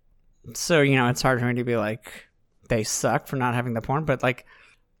 So, it's hard for me to be like, they suck for not having the porn, but like,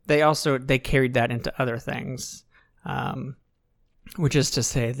 they carried that into other things. Which is to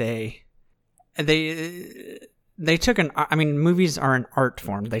say they took movies are an art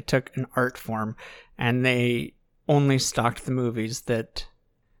form. They took an art form and they only stocked the movies that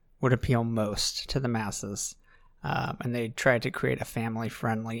would appeal most to the masses. And they tried to create a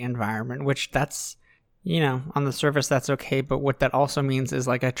family-friendly environment, which that's, on the surface, that's okay. But what that also means is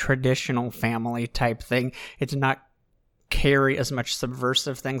like a traditional family type thing. It did not carry as much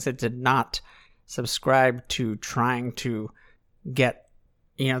subversive things. It did not subscribe to trying to get,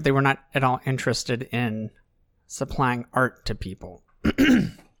 they were not at all interested in supplying art to people.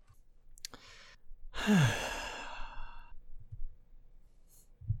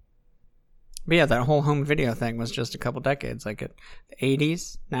 But yeah, that whole home video thing was just a couple decades, like the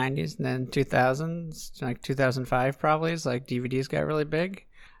 80s, 90s, and then 2000s, like 2005 probably is like DVDs got really big.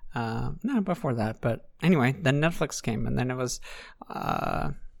 No, before that, but anyway, then Netflix came, and then it was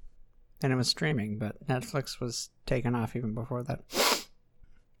streaming, but Netflix was taken off even before that.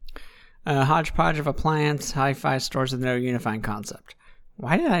 A hodgepodge of appliance, hi-fi stores with no unifying concept.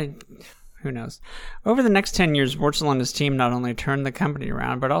 Who knows? Over the next 10 years, Wurtzel and his team not only turned the company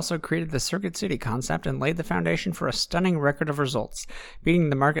around, but also created the Circuit City concept and laid the foundation for a stunning record of results, beating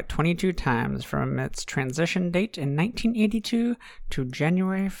the market 22 times from its transition date in 1982 to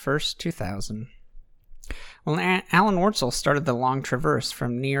January 1st, 2000. When Alan Wurtzel started the long traverse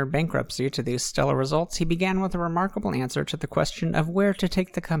from near bankruptcy to these stellar results, he began with a remarkable answer to the question of where to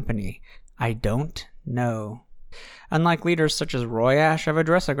take the company. I don't know. Unlike leaders such as Roy Ash of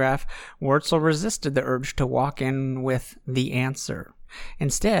Addressograph, Wurtzel resisted the urge to walk in with the answer.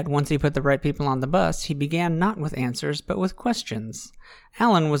 Instead, once he put the right people on the bus, he began not with answers, but with questions.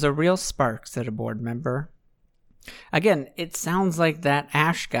 Alan was a real spark, said a board member. Again, it sounds like that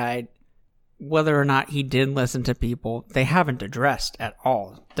Ash guy, whether or not he did listen to people, they haven't addressed at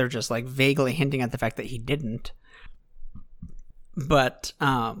all. They're just like vaguely hinting at the fact that he didn't. But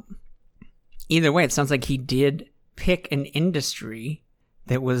either way, it sounds like he did pick an industry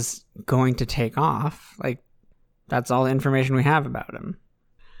that was going to take off. Like, that's all the information we have about him.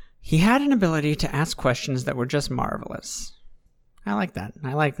 He had an ability to ask questions that were just marvelous. I like that.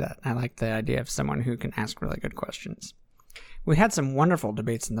 I like the idea of someone who can ask really good questions. We had some wonderful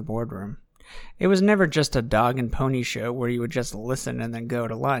debates in the boardroom. It was never just a dog and pony show where you would just listen and then go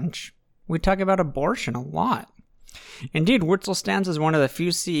to lunch. We talk about abortion a lot. Indeed, Wurtzel stands as one of the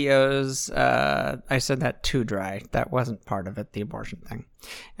few CEOs, I said that too dry. That wasn't part of it, the abortion thing.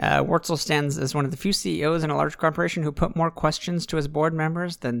 Wurtzel stands as one of the few CEOs in a large corporation who put more questions to his board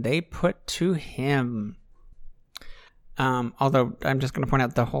members than they put to him. Although, I'm just going to point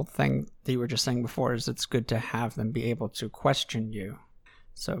out the whole thing that you were just saying before is it's good to have them be able to question you.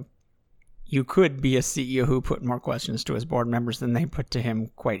 So, you could be a CEO who put more questions to his board members than they put to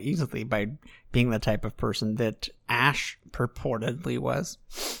him quite easily by being the type of person that Ash purportedly was.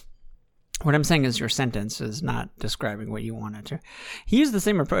 What I'm saying is your sentence is not describing what you wanted to. He used the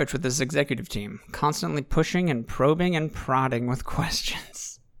same approach with his executive team, constantly pushing and probing and prodding with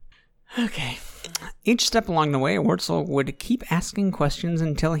questions. Okay. Each step along the way, Wurtzel would keep asking questions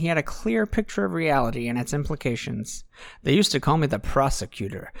until he had a clear picture of reality and its implications. They used to call me the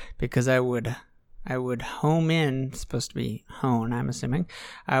prosecutor because I would home in, supposed to be hone, I'm assuming.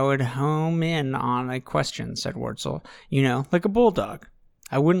 I would home in on a question, said Wurtzel. Like a bulldog.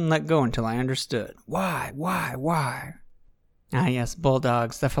 I wouldn't let go until I understood. Why? Ah, yes,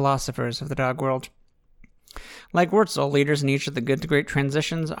 bulldogs, the philosophers of the dog world. Like Wurtzel, leaders in each of the good to great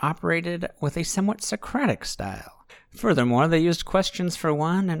transitions operated with a somewhat Socratic style. Furthermore, they used questions for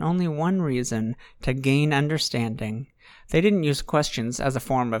one and only one reason, to gain understanding. They didn't use questions as a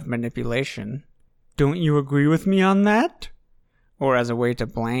form of manipulation. Don't you agree with me on that? Or as a way to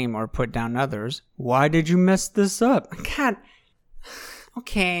blame or put down others. Why did you mess this up? God,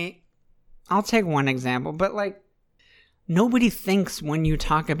 okay, I'll take one example, but nobody thinks when you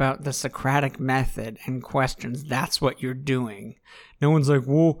talk about the Socratic method and questions, that's what you're doing. No one's like,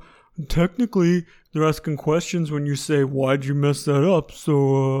 well, technically, they're asking questions when you say, why'd you mess that up?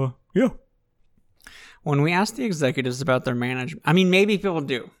 So, yeah. When we ask the executives about their management, I mean, maybe people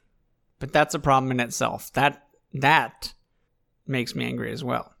do, but that's a problem in itself. That makes me angry as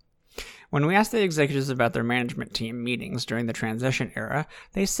well. When we asked the executives about their management team meetings during the transition era,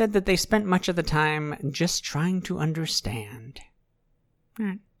 they said that they spent much of the time just trying to understand.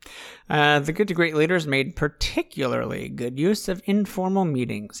 The good to great leaders made particularly good use of informal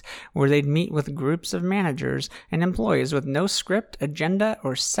meetings, where they'd meet with groups of managers and employees with no script, agenda,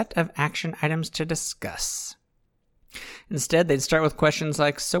 or set of action items to discuss. Instead, they'd start with questions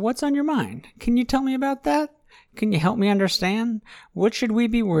like, so what's on your mind? Can you tell me about that? Can you help me understand? What should we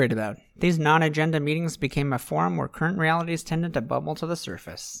be worried about? These non-agenda meetings became a forum where current realities tended to bubble to the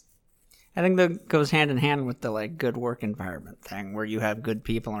surface. I think that goes hand in hand with the good work environment thing, where you have good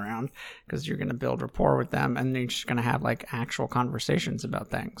people around because you're going to build rapport with them and you're just going to have actual conversations about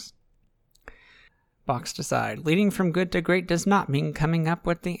things. Boxed aside, leading from good to great does not mean coming up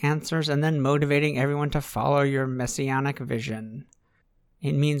with the answers and then motivating everyone to follow your messianic vision.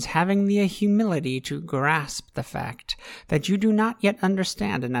 It means having the humility to grasp the fact that you do not yet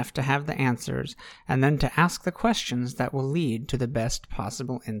understand enough to have the answers, and then to ask the questions that will lead to the best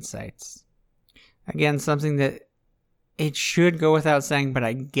possible insights. Again, something that it should go without saying, but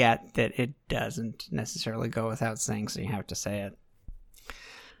I get that it doesn't necessarily go without saying, so you have to say it.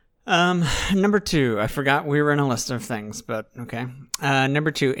 Number 2, I forgot we were in a list of things, but okay.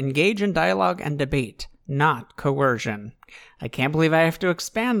 Number 2, engage in dialogue and debate, not coercion. I can't believe I have to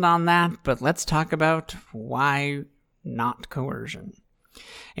expand on that, but let's talk about why not coercion.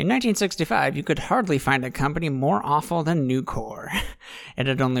 In 1965, you could hardly find a company more awful than Nucor. It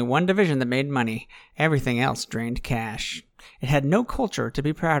had only one division that made money. Everything else drained cash. It had no culture to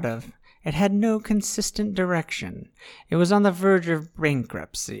be proud of. It had no consistent direction. It was on the verge of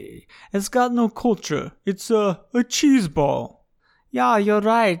bankruptcy. It's got no culture. It's a cheese ball. Yeah, you're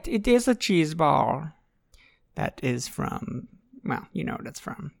right. It is a cheese ball. That is from, well, you know what it's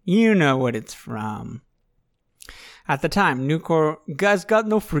from. You know what it's from. At the time, Nucor, guys got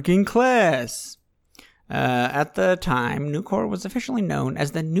no freaking class. At the time, Nucor was officially known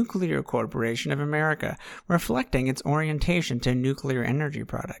as the Nuclear Corporation of America, reflecting its orientation to nuclear energy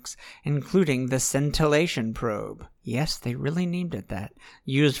products, including the scintillation probe. Yes, they really named it that.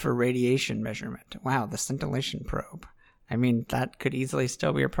 Used for radiation measurement. Wow, the scintillation probe. I mean, that could easily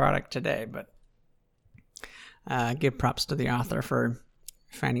still be a product today, but give props to the author for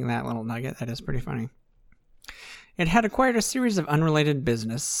finding that little nugget. That is pretty funny. It had acquired a series of unrelated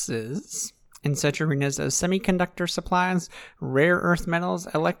businesses in such arenas as semiconductor supplies, rare earth metals,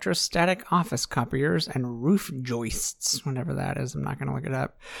 electrostatic office copiers, and roof joists, whatever that is. I'm not going to look it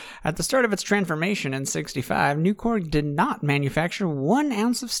up. At the start of its transformation in 1965, Nucor did not manufacture 1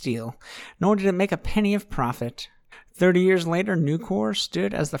 ounce of steel, nor did it make a penny of profit. 30 years later, Nucor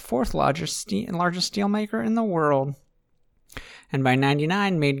stood as the 4th largest steelmaker in the world, and by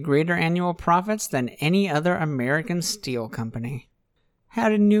 1999 made greater annual profits than any other American steel company. How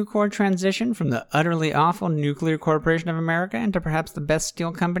did Nucor transition from the utterly awful Nuclear Corporation of America into perhaps the best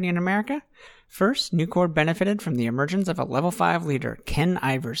steel company in America? First, Nucor benefited from the emergence of a level 5 leader, Ken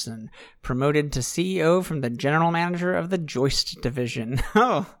Iverson, promoted to CEO from the general manager of the joist division.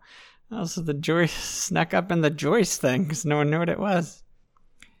 Oh, so the joist snuck up in the joist thing because no one knew what it was.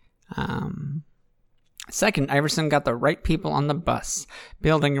 Second, Iverson got the right people on the bus,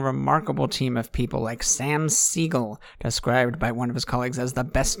 building a remarkable team of people like Sam Siegel, described by one of his colleagues as the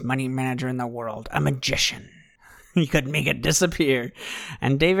best money manager in the world, a magician. He could make it disappear.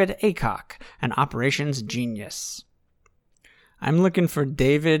 And David Aycock, an operations genius. I'm looking for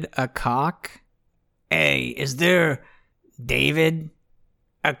David Aycock. Hey, is there David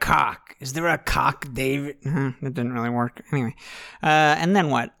A cock. Is there a cock, David? That didn't really work. Anyway. And then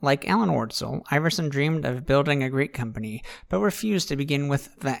what? Like Alan Wurtzel, Iverson dreamed of building a great company, but refused to begin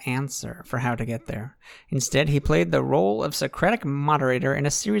with the answer for how to get there. Instead, he played the role of Socratic moderator in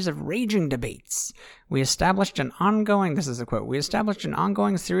a series of raging debates. We established an ongoing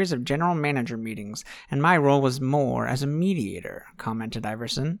series of general manager meetings, and my role was more as a mediator, commented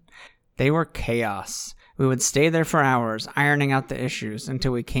Iverson. They were chaos. We would stay there for hours, ironing out the issues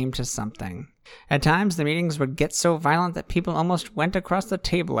until we came to something. At times, the meetings would get so violent that people almost went across the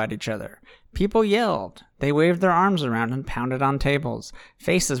table at each other. People yelled. They waved their arms around and pounded on tables.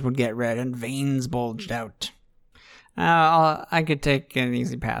 Faces would get red and veins bulged out. I could take an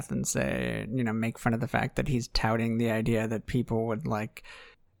easy path and say, make fun of the fact that he's touting the idea that people would,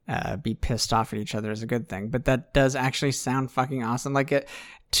 be pissed off at each other is a good thing. But that does actually sound fucking awesome.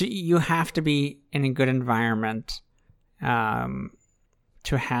 You have to be in a good environment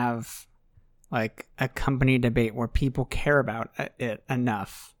to have a company debate where people care about it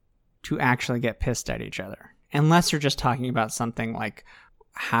enough to actually get pissed at each other. Unless you're just talking about something like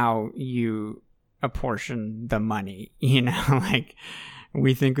how you apportion the money,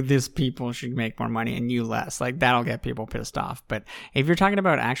 we think this people should make more money and you less. That'll get people pissed off. But if you're talking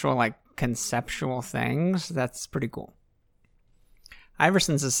about actual conceptual things, that's pretty cool.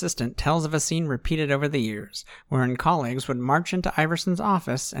 Iverson's assistant tells of a scene repeated over the years, wherein colleagues would march into Iverson's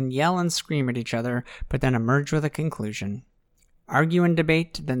office and yell and scream at each other, but then emerge with a conclusion. Argue and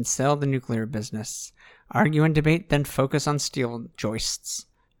debate, then sell the nuclear business. Argue and debate, then focus on steel joists.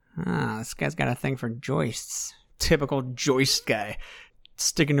 This guy's got a thing for joists. Typical joist guy,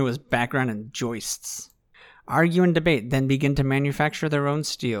 sticking to his background in joists. Argue and debate, then begin to manufacture their own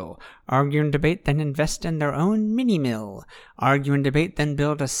steel. Argue and debate, then invest in their own mini-mill. Argue and debate, then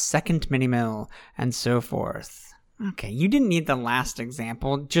build a second mini-mill, and so forth. Okay, you didn't need the last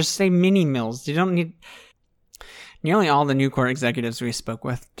example. Just say mini-mills. You don't need... Nearly all the Nucor executives we spoke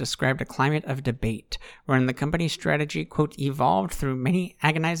with described a climate of debate, wherein the company's strategy, quote, evolved through many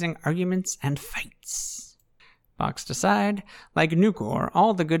agonizing arguments and fights. Boxed aside, like Nucor,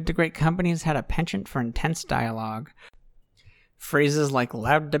 all the good to great companies had a penchant for intense dialogue. Phrases like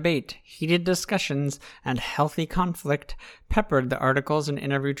loud debate, heated discussions, and healthy conflict peppered the articles and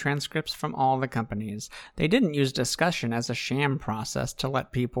interview transcripts from all the companies. They didn't use discussion as a sham process to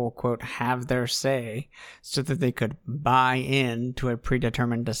let people, quote, have their say so that they could buy in to a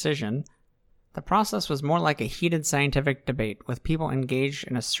predetermined decision. The process was more like a heated scientific debate with people engaged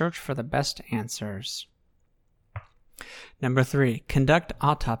in a search for the best answers. Number 3, conduct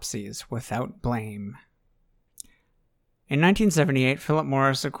autopsies without blame. In 1978, Philip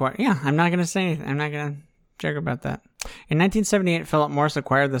Morris acquired... I'm not going to say anything. I'm not going to joke about that. In 1978, Philip Morris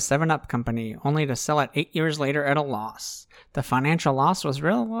acquired the 7-Up Company, only to sell it 8 years later at a loss. The financial loss was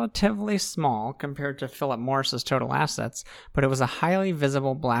relatively small compared to Philip Morris's total assets, but it was a highly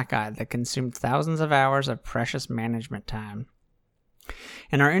visible black eye that consumed thousands of hours of precious management time.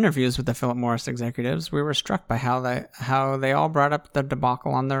 In our interviews with the Philip Morris executives, we were struck by how they all brought up the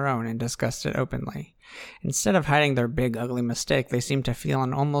debacle on their own and discussed it openly. Instead of hiding their big, ugly mistake, they seemed to feel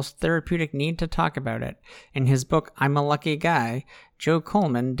an almost therapeutic need to talk about it. In his book, I'm a Lucky Guy, Joe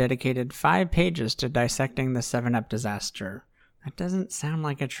Coleman dedicated 5 pages to dissecting the 7-Up disaster. That doesn't sound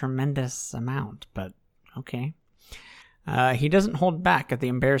like a tremendous amount, but okay. He doesn't hold back at the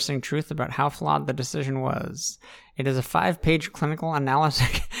embarrassing truth about how flawed the decision was. It is a 5-page clinical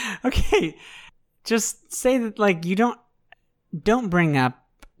analysis. Okay, just say that, you don't bring up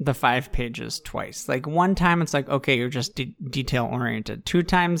the 5 pages twice. One time it's okay, you're just detail-oriented. 2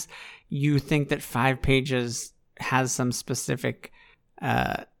 times you think that 5 pages has some specific,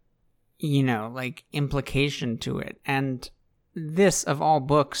 implication to it. And this, of all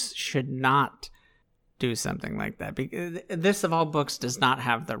books, should not do something like that. Because this, of all books, does not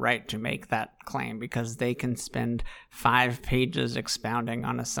have the right to make that claim because they can spend 5 pages expounding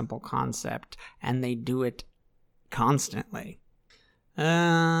on a simple concept, and they do it constantly.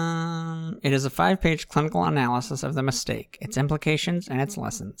 It is a 5-page clinical analysis of the mistake, its implications, and its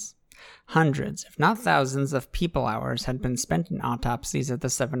lessons. Hundreds, if not thousands, of people hours had been spent in autopsies of the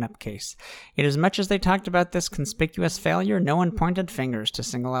 7-Up case. Yet as much as they talked about this conspicuous failure, no one pointed fingers to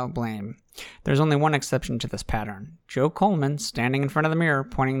single out blame. There's only one exception to this pattern. Joe Coleman, standing in front of the mirror,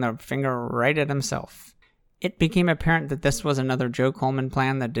 pointing the finger right at himself. It became apparent that this was another Joe Coleman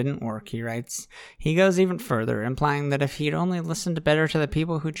plan that didn't work, he writes. He goes even further, implying that if he'd only listened better to the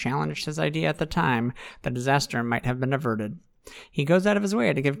people who challenged his idea at the time, the disaster might have been averted. He goes out of his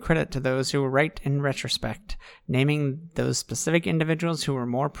way to give credit to those who were right in retrospect, naming those specific individuals who were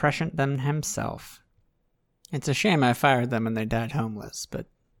more prescient than himself. It's a shame I fired them and they died homeless, but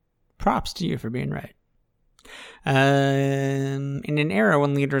props to you for being right. In an era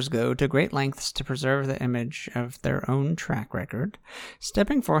when leaders go to great lengths to preserve the image of their own track record,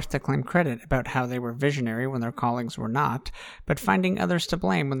 stepping forth to claim credit about how they were visionary when their colleagues were not, but finding others to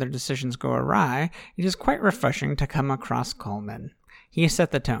blame when their decisions go awry, it is quite refreshing to come across Coleman. He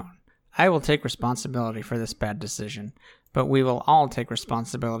set the tone. I will take responsibility for this bad decision, but we will all take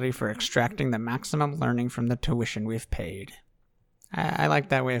responsibility for extracting the maximum learning from the tuition we've paid. I like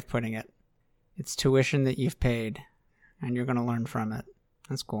that way of putting it. It's tuition that you've paid, and you're going to learn from it.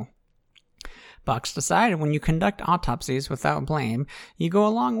 That's cool. Box decided when you conduct autopsies without blame, you go a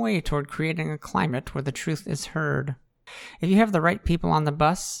long way toward creating a climate where the truth is heard. If you have the right people on the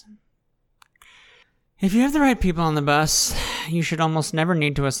bus, you should almost never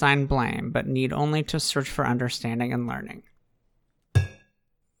need to assign blame, but need only to search for understanding and learning.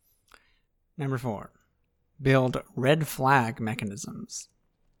 Number 4. Build red flag mechanisms.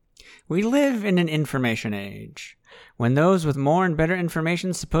 We live in an information age, when those with more and better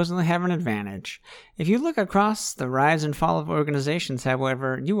information supposedly have an advantage. If you look across the rise and fall of organizations,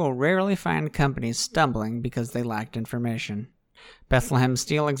 however, you will rarely find companies stumbling because they lacked information. Bethlehem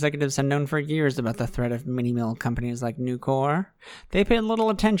Steel executives had known for years about the threat of mini-mill companies like Nucor. They paid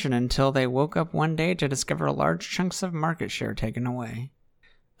little attention until they woke up one day to discover large chunks of market share taken away.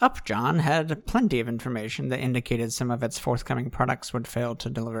 Upjohn had plenty of information that indicated some of its forthcoming products would fail to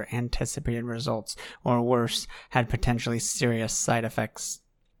deliver anticipated results, or worse, had potentially serious side effects.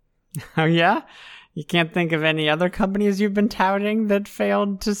 Oh yeah? You can't think of any other companies you've been touting that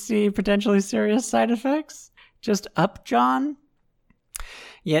failed to see potentially serious side effects? Just Upjohn?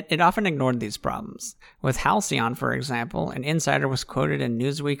 Yet it often ignored these problems. With Halcyon, for example, an insider was quoted in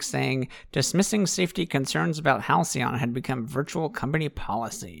Newsweek saying, dismissing safety concerns about Halcyon had become virtual company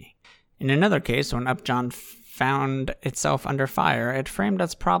policy. In another case, when Upjohn found itself under fire, it framed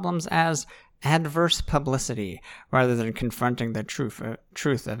its problems as adverse publicity, rather than confronting the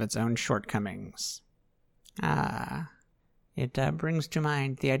truth of its own shortcomings. It brings to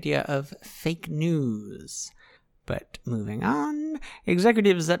mind the idea of fake news. But moving on,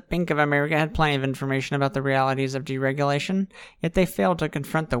 executives at Bank of America had plenty of information about the realities of deregulation, yet they failed to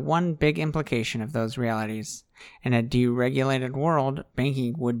confront the one big implication of those realities. In a deregulated world,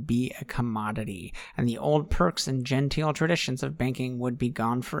 banking would be a commodity, and the old perks and genteel traditions of banking would be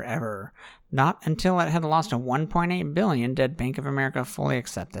gone forever. Not until it had lost $1.8 billion did Bank of America fully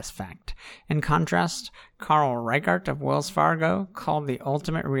accept this fact. In contrast, Carl Reichart of Wells Fargo, called the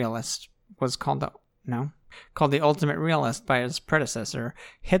ultimate realist by his predecessor,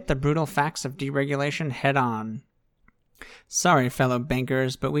 hit the brutal facts of deregulation head-on. Sorry, fellow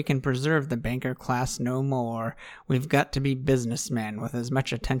bankers, but we can preserve the banker class no more. We've got to be businessmen with as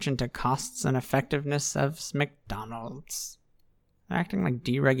much attention to costs and effectiveness as McDonald's. Acting like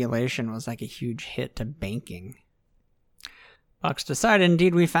deregulation was like a huge hit to banking. Box decided,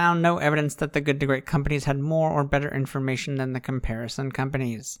 indeed, we found no evidence that the good to great companies had more or better information than the comparison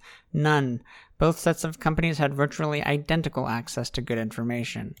companies. None. Both sets of companies had virtually identical access to good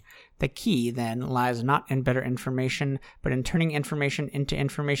information. The key, then, lies not in better information, but in turning information into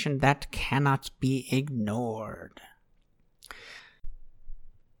information that cannot be ignored.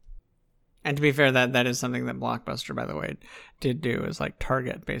 And to be fair, that is something that Blockbuster, by the way, did do, is like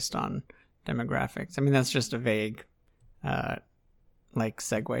target based on demographics. I mean, that's just a vague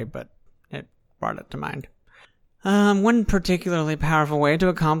segue, but it brought it to mind. One particularly powerful way to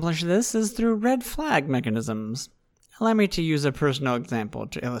accomplish this is through red flag mechanisms. Allow me to use a personal example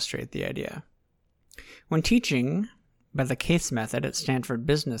to illustrate the idea. When teaching by the case method at Stanford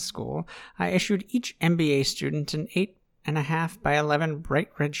Business School, I issued each MBA student an 8.5 by 11 bright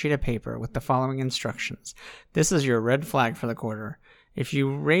red sheet of paper with the following instructions. This is your red flag for the quarter. If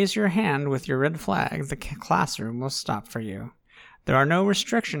you raise your hand with your red flag, the classroom will stop for you. There are no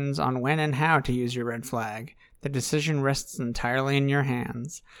restrictions on when and how to use your red flag. The decision rests entirely in your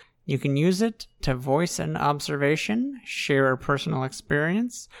hands. You can use it to voice an observation, share a personal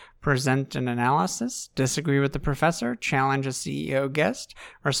experience, present an analysis, disagree with the professor, challenge a CEO guest,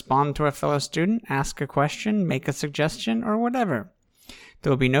 respond to a fellow student, ask a question, make a suggestion, or whatever. There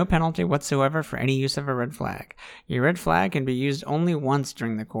will be no penalty whatsoever for any use of a red flag. Your red flag can be used only once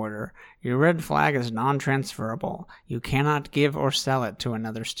during the quarter. Your red flag is non-transferable. You cannot give or sell it to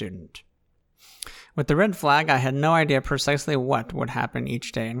another student. With the red flag, I had no idea precisely what would happen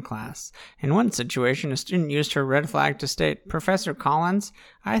each day in class. In one situation, a student used her red flag to state, Professor Collins,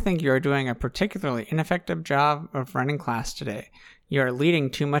 I think you are doing a particularly ineffective job of running class today. You are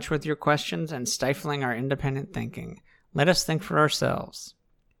leading too much with your questions and stifling our independent thinking. Let us think for ourselves.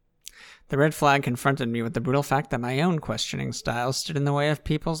 The red flag confronted me with the brutal fact that my own questioning style stood in the way of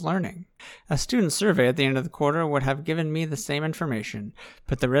people's learning. A student survey at the end of the quarter would have given me the same information,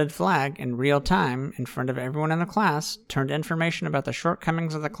 but the red flag, in real time, in front of everyone in the class, turned information about the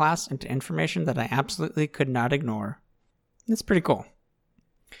shortcomings of the class into information that I absolutely could not ignore. It's pretty cool.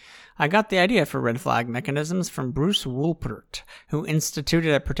 I got the idea for red flag mechanisms from Bruce Woolpert, who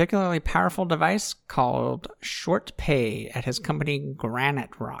instituted a particularly powerful device called Short Pay at his company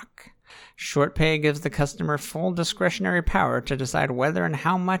Granite Rock. Short Pay gives the customer full discretionary power to decide whether and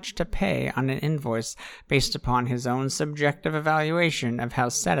how much to pay on an invoice based upon his own subjective evaluation of how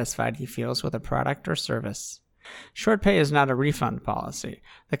satisfied he feels with a product or service. Short Pay is not a refund policy.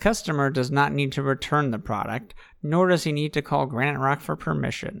 The customer does not need to return the product, nor does he need to call Granite Rock for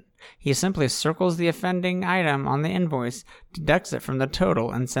permission. He simply circles the offending item on the invoice, deducts it from the total,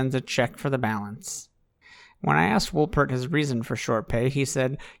 and sends a check for the balance. When I asked Woolpert his reason for Short Pay, he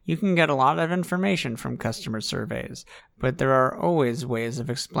said, "You can get a lot of information from customer surveys, but there are always ways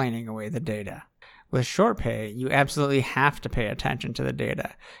of explaining away the data. With Short Pay, you absolutely have to pay attention to the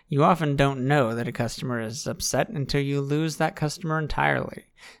data. You often don't know that a customer is upset until you lose that customer entirely.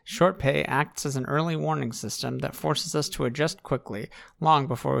 Short Pay acts as an early warning system that forces us to adjust quickly, long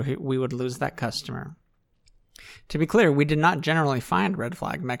before we would lose that customer." To be clear, we did not generally find red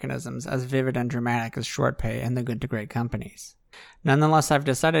flag mechanisms as vivid and dramatic as Short Pay and the Good to Great companies. Nonetheless, I've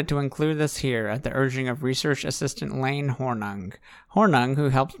decided to include this here at the urging of research assistant Lane Hornung. Hornung, who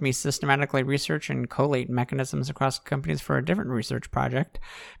helped me systematically research and collate mechanisms across companies for a different research project,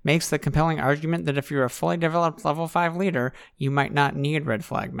 makes the compelling argument that if you're a fully developed level 5 leader, you might not need red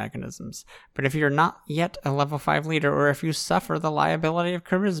flag mechanisms. But if you're not yet a level 5 leader, or if you suffer the liability of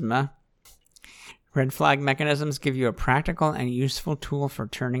charisma, red flag mechanisms give you a practical and useful tool for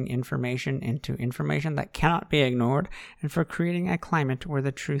turning information into information that cannot be ignored and for creating a climate where the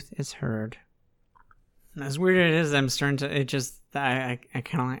truth is heard. As weird as it is, I'm starting to,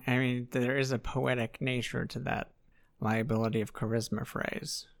 there is a poetic nature to that liability of charisma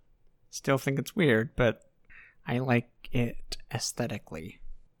phrase. Still think it's weird, but I like it aesthetically.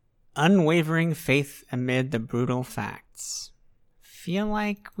 Unwavering faith amid the brutal facts. Feel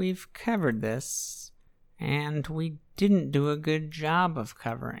like we've covered this, and we didn't do a good job of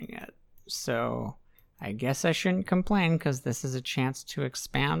covering it. So I guess I shouldn't complain, because this is a chance to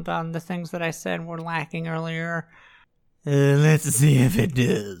expand on the things that I said were lacking earlier. Let's see if it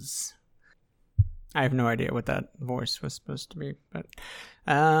does. I have no idea what that voice was supposed to be, but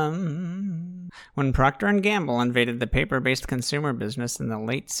when Procter & Gamble invaded the paper-based consumer business in the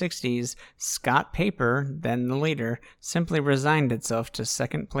late 60s, Scott Paper, then the leader, simply resigned itself to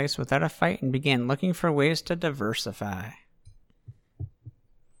second place without a fight and began looking for ways to diversify.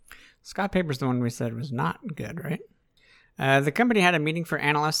 Scott Paper's the one we said was not good, right? The company had a meeting for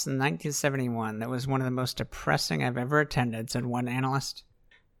analysts in 1971 that was one of the most depressing I've ever attended, said one analyst.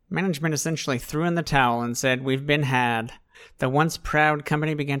 Management essentially threw in the towel and said, "We've been had." The once proud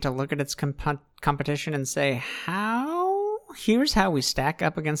company began to look at its competition and say, here's how we stack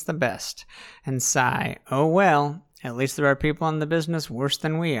up against the best, and sigh, "Oh well, at least there are people in the business worse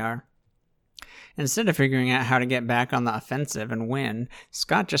than we are." Instead of figuring out how to get back on the offensive and win,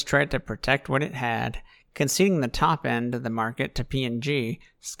 Scott just tried to protect what it had. Conceding the top end of the market to P&G,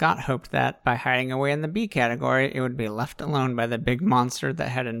 Scott hoped that, by hiding away in the B category, it would be left alone by the big monster that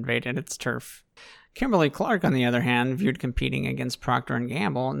had invaded its turf. Kimberly-Clark, on the other hand, viewed competing against Procter &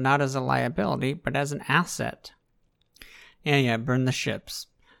 Gamble not as a liability, but as an asset. Yeah, burn the ships.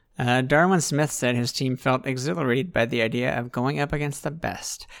 Darwin Smith said his team felt exhilarated by the idea of going up against the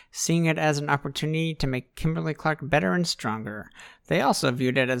best, seeing it as an opportunity to make Kimberly-Clark better and stronger. They also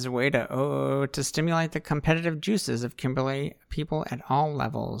viewed it as a way to stimulate the competitive juices of Kimberly people at all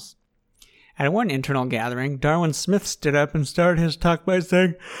levels. At one internal gathering, Darwin Smith stood up and started his talk by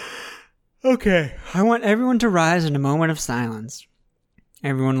saying, "Okay, I want everyone to rise in a moment of silence."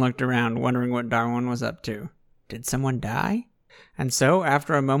 Everyone looked around, wondering what Darwin was up to. Did someone die? And so,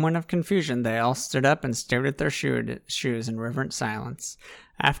 after a moment of confusion, they all stood up and stared at their shoes in reverent silence.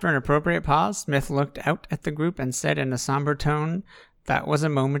 After an appropriate pause, Smith looked out at the group and said in a somber tone, "That was a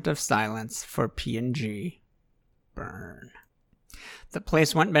moment of silence for P&G. Burn." The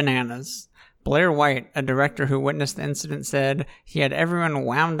place went bananas. Blair White, a director who witnessed the incident, said he had everyone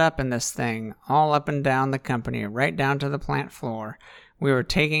wound up in this thing, all up and down the company, right down to the plant floor. We were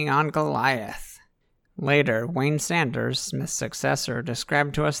taking on Goliath. Later, Wayne Sanders, Smith's successor,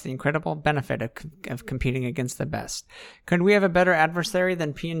 described to us the incredible benefit of competing against the best. Could we have a better adversary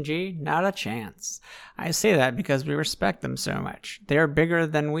than P&G? Not a chance. I say that because we respect them so much. They are bigger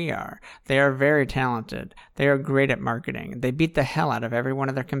than we are. They are very talented. They are great at marketing. They beat the hell out of every one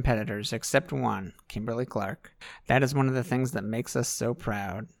of their competitors except one, Kimberly-Clark. That is one of the things that makes us so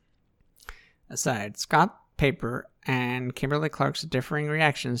proud. Aside, Scott Paper and Kimberly-Clark's differing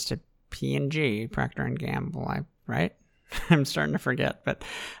reactions to P&G, Procter & Gamble, right? I'm starting to forget, but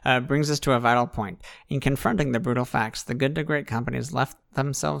brings us to a vital point. In confronting the brutal facts, the good to great companies left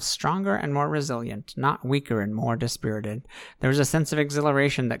themselves stronger and more resilient, not weaker and more dispirited. There is a sense of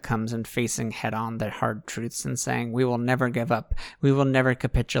exhilaration that comes in facing head-on the hard truths and saying, we will never give up, we will never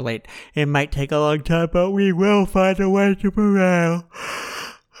capitulate. It might take a long time, but we will find a way to prevail.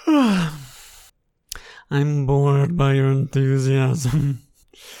 I'm bored by your enthusiasm.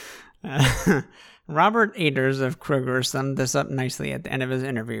 Robert Aders of Kroger summed this up nicely at the end of his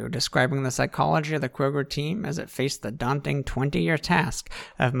interview, describing the psychology of the Kroger team as it faced the daunting 20-year task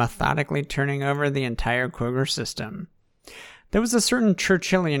of methodically turning over the entire Kroger system. There was a certain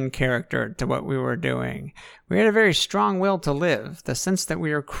Churchillian character to what we were doing. We had a very strong will to live, the sense that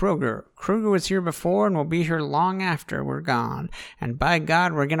we are Kroger. Kroger was here before and will be here long after we're gone, and by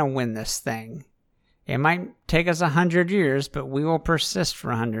God, we're going to win this thing. It might take us 100 years, but we will persist for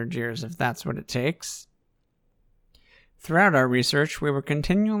 100 years if that's what it takes. Throughout our research, we were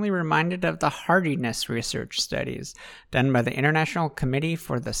continually reminded of the hardiness research studies done by the International Committee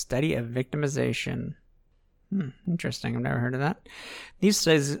for the Study of Victimization. Interesting. I've never heard of that. These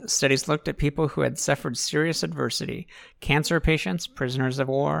studies looked at people who had suffered serious adversity, cancer patients, prisoners of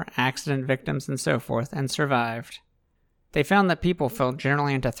war, accident victims, and so forth, and survived. They found that people fell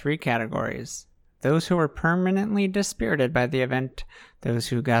generally into 3 categories. Those who were permanently dispirited by the event, those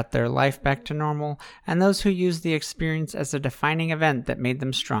who got their life back to normal, and those who used the experience as a defining event that made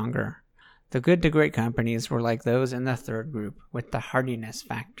them stronger. The good to great companies were like those in the third group, with the hardiness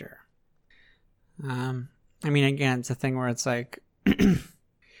factor. Again, it's a thing where it's like, it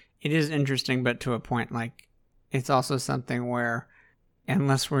is interesting, but to a point, like, it's also something where,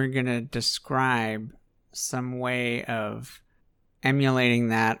 unless we're going to describe some way of emulating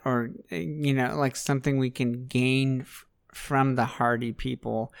that, or like something we can gain from the hardy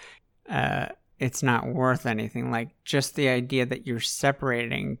people, it's not worth anything. Like, just the idea that you're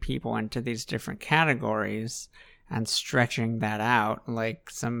separating people into these different categories and stretching that out,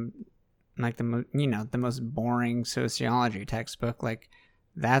 like the most boring sociology textbook, like,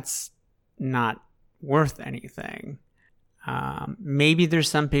 that's not worth anything. Maybe there's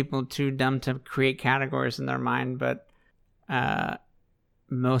some people too dumb to create categories in their mind, but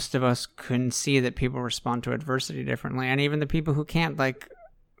most of us can see that people respond to adversity differently. And even the people who can't, like,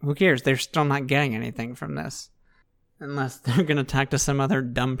 who cares? They're still not getting anything from this. Unless they're going to talk to some other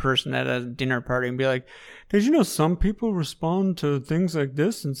dumb person at a dinner party and be like, did you know some people respond to things like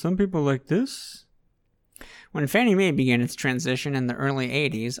this and some people like this? When Fannie Mae began its transition in the early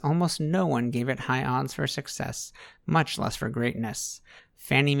 80s, almost no one gave it high odds for success, much less for greatness.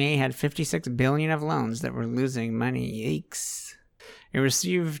 Fannie Mae had $56 billion of loans that were losing money. Yikes. It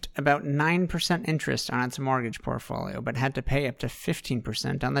received about 9% interest on its mortgage portfolio, but had to pay up to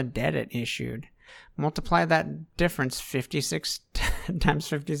 15% on the debt it issued. Multiply that difference 56 times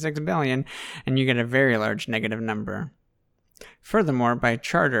 56 billion, and you get a very large negative number. Furthermore, by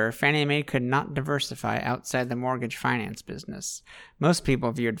charter, Fannie Mae could not diversify outside the mortgage finance business. Most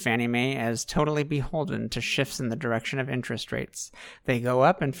people viewed Fannie Mae as totally beholden to shifts in the direction of interest rates. They go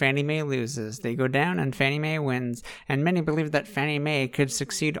up and Fannie Mae loses. They go down and Fannie Mae wins. And many believed that Fannie Mae could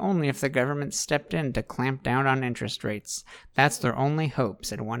succeed only if the government stepped in to clamp down on interest rates. That's their only hope,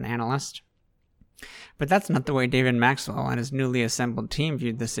 said one analyst. But that's not the way David Maxwell and his newly assembled team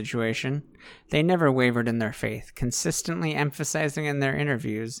viewed the situation. They never wavered in their faith, consistently emphasizing in their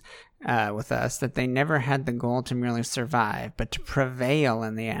interviews with us that they never had the goal to merely survive, but to prevail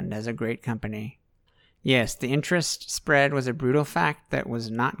in the end as a great company. Yes, the interest spread was a brutal fact that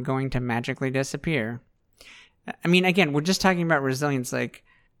was not going to magically disappear. Again, we're just talking about resilience. Like,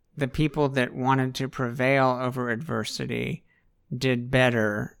 the people that wanted to prevail over adversity did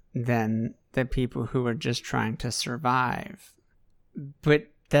better than the people who were just trying to survive. But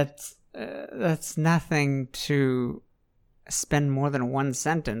that's nothing to spend more than one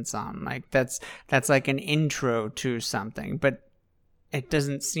sentence on. Like, that's like an intro to something, but it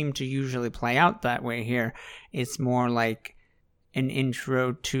doesn't seem to usually play out that way here. It's more like an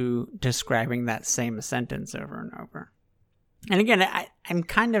intro to describing that same sentence over and over. And again, I'm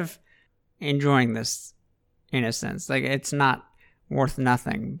kind of enjoying this in a sense. Like, it's not worth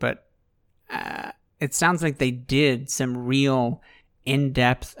nothing, but it sounds like they did some real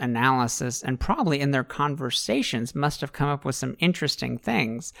in-depth analysis, and probably in their conversations must have come up with some interesting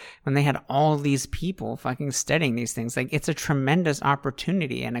things when they had all these people fucking studying these things. Like, it's a tremendous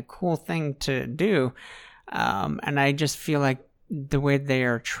opportunity and a cool thing to do. And I just feel like the way they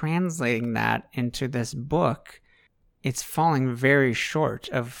are translating that into this book, it's falling very short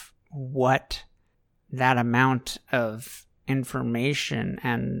of what that amount of information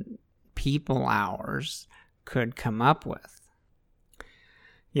and people hours could come up with.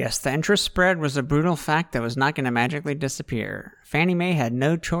 Yes, the interest spread was a brutal fact that was not going to magically disappear. Fannie Mae had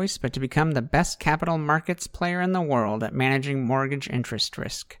no choice but to become the best capital markets player in the world at managing mortgage interest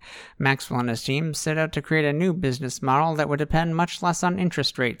risk. Maxwell and his team set out to create a new business model that would depend much less on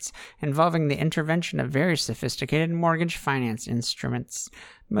interest rates, involving the intervention of very sophisticated mortgage finance instruments.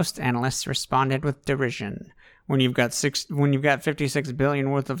 Most analysts responded with derision. When you've got $56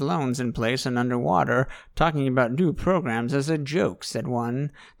 billion worth of loans in place and underwater, talking about new programs is a joke, said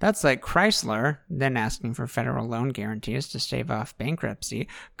one. That's like Chrysler, then asking for federal loan guarantees to stave off bankruptcy,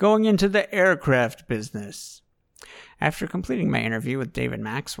 going into the aircraft business. After completing my interview with David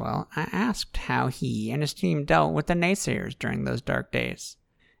Maxwell, I asked how he and his team dealt with the naysayers during those dark days.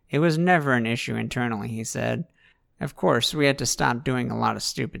 It was never an issue internally, he said. Of course, we had to stop doing a lot of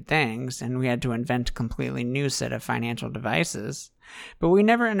stupid things, and we had to invent a completely new set of financial devices, but we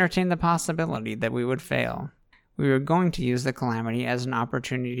never entertained the possibility that we would fail. We were going to use the calamity as an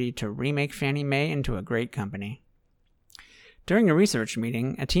opportunity to remake Fannie Mae into a great company. During a research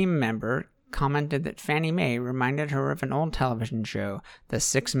meeting, a team member commented that Fannie Mae reminded her of an old television show, The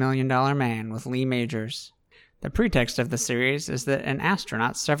 $6 Million Man with Lee Majors. The pretext of the series is that an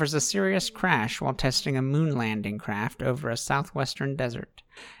astronaut suffers a serious crash while testing a moon landing craft over a southwestern desert.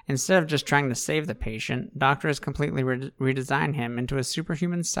 Instead of just trying to save the patient, doctors completely redesign him into a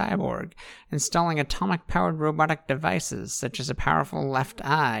superhuman cyborg, installing atomic-powered robotic devices such as a powerful left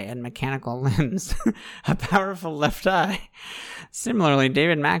eye and mechanical limbs. A powerful left eye. Similarly,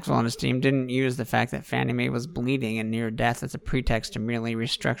 David Maxwell and his team didn't use the fact that Fannie Mae was bleeding and near death as a pretext to merely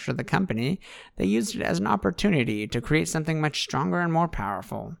restructure the company. They used it as an opportunity to create something much stronger and more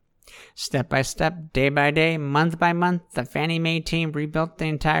powerful. Step by step, day by day, month by month, the Fannie Mae team rebuilt the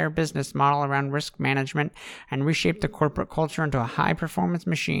entire business model around risk management and reshaped the corporate culture into a high-performance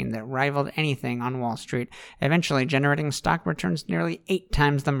machine that rivaled anything on Wall Street, eventually generating stock returns nearly 8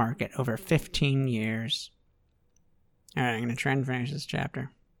 times the market over 15 years. All right, I'm going to try and finish this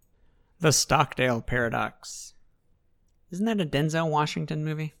chapter. The Stockdale Paradox. Isn't that a Denzel Washington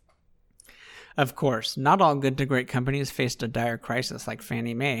movie? Of course, not all good-to-great companies faced a dire crisis like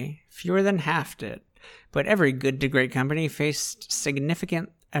Fannie Mae. Fewer than half did. But every good-to-great company faced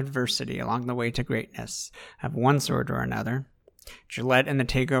significant adversity along the way to greatness, of one sort or another. Gillette in the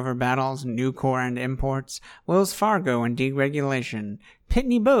takeover battles, Nucor and imports, Wells Fargo and deregulation,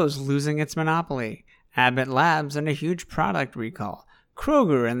 Pitney Bowes losing its monopoly, Abbott Labs and a huge product recall,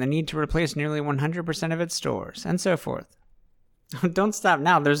 Kroger and the need to replace nearly 100% of its stores, and so forth. Don't stop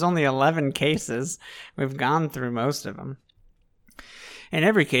now. There's only 11 cases. We've gone through most of them. In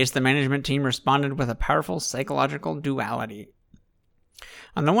every case, the management team responded with a powerful psychological duality.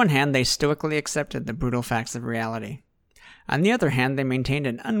 On the one hand, they stoically accepted the brutal facts of reality. On the other hand, they maintained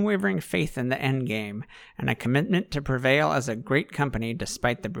an unwavering faith in the end game and a commitment to prevail as a great company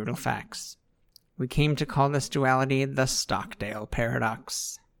despite the brutal facts. We came to call this duality the Stockdale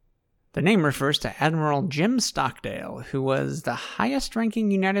Paradox. The name refers to Admiral Jim Stockdale, who was the highest-ranking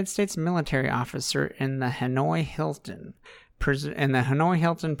United States military officer in the Hanoi Hilton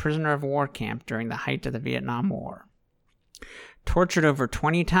prisoner of war camp during the height of the Vietnam War. Tortured over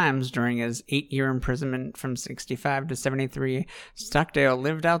 20 times during his 8-year imprisonment from 65 to 73, Stockdale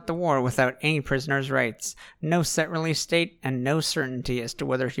lived out the war without any prisoner's rights, no set release date, and no certainty as to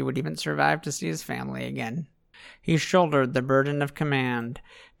whether he would even survive to see his family again. He shouldered the burden of command,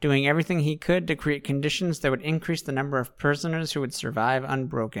 doing everything he could to create conditions that would increase the number of prisoners who would survive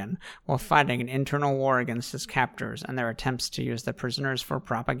unbroken, while fighting an internal war against his captors and their attempts to use the prisoners for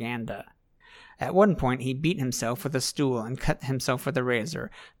propaganda. At one point, he beat himself with a stool and cut himself with a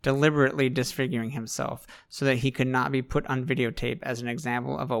razor, deliberately disfiguring himself, so that he could not be put on videotape as an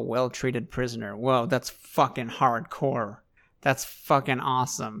example of a well-treated prisoner. Whoa, that's fucking hardcore. That's fucking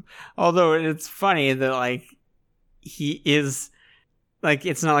awesome. Although it's funny that, he is,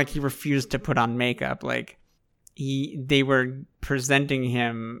 it's not like he refused to put on makeup. They were presenting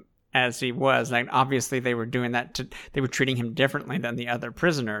him as he was. Obviously they were doing that they were treating him differently than the other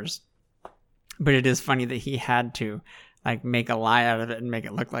prisoners. But it is funny that he had to, make a lie out of it and make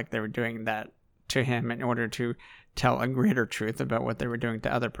it look like they were doing that to him in order to tell a greater truth about what they were doing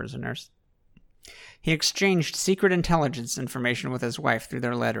to other prisoners. He exchanged secret intelligence information with his wife through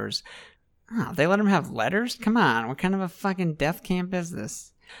their letters. Oh, they let him have letters? Come on, what kind of a fucking death camp is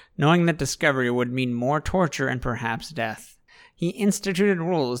this? Knowing that discovery would mean more torture and perhaps death. He instituted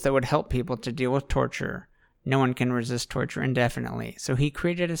rules that would help people to deal with torture. No one can resist torture indefinitely, so he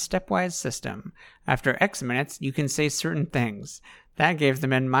created a stepwise system. After X minutes, you can say certain things. That gave the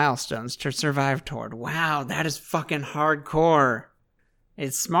men milestones to survive toward. Wow, that is fucking hardcore.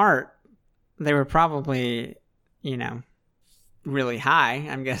 It's smart. They were probably, really high,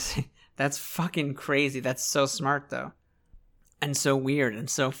 I'm guessing. That's fucking crazy. That's so smart, though. And so weird and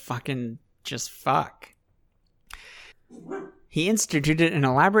so fucking just fuck. He instituted an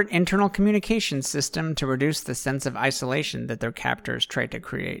elaborate internal communication system to reduce the sense of isolation that their captors tried to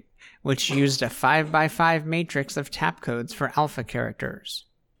create, which used a 5x5 matrix of tap codes for alpha characters.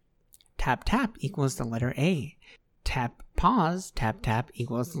 Tap tap equals the letter A. Tap pause, tap tap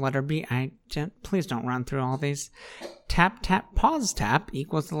equals the letter B. Please don't run through all these. Tap tap pause tap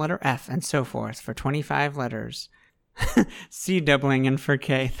equals the letter F, and so forth for 25 letters. C doubling in for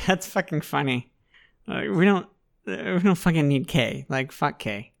K. That's fucking funny. We don't fucking need K. Like, fuck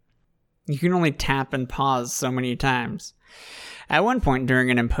K. You can only tap and pause so many times. At one point during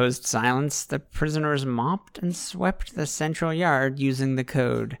an imposed silence, the prisoners mopped and swept the central yard using the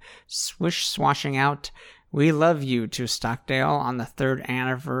code, swish-swashing out, "We love you" to Stockdale on the 3rd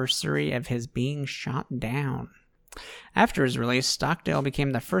anniversary of his being shot down. After his release, Stockdale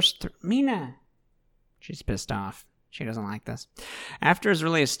became the first... Mina! She's pissed off. She doesn't like this. After his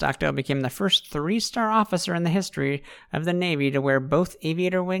release, Stockdale became the first 3-star officer in the history of the Navy to wear both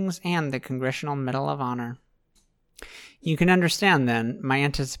aviator wings and the Congressional Medal of Honor. You can understand, then, my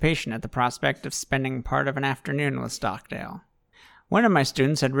anticipation at the prospect of spending part of an afternoon with Stockdale. One of my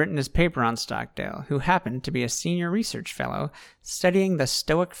students had written his paper on Stockdale, who happened to be a senior research fellow studying the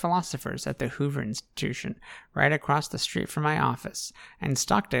Stoic philosophers at the Hoover Institution, right across the street from my office, and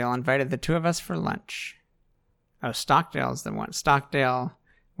Stockdale invited the two of us for lunch. Oh, Stockdale's the one. Stockdale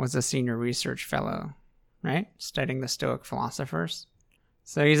was a senior research fellow, right? Studying the Stoic philosophers.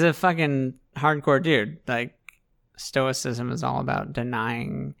 So he's a fucking hardcore dude. Like, Stoicism is all about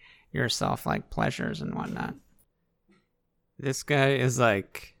denying yourself, like, pleasures and whatnot. This guy is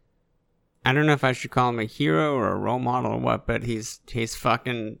like, I don't know if I should call him a hero or a role model or what, but he's hardcore.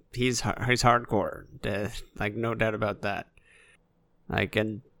 Like, no doubt about that. Like,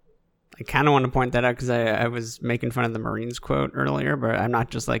 and I kind of want to point that out because I was making fun of the Marines quote earlier, but I'm not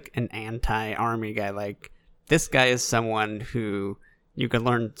just like an anti-army guy. Like, this guy is someone who you could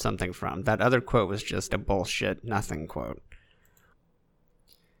learn something from. That other quote was just a bullshit nothing quote.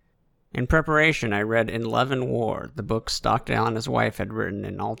 In preparation, I read In Love and War, the book Stockdale and his wife had written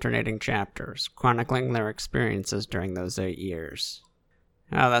in alternating chapters, chronicling their experiences during those 8 years.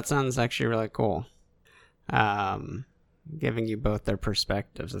 Oh, that sounds actually really cool. Giving you both their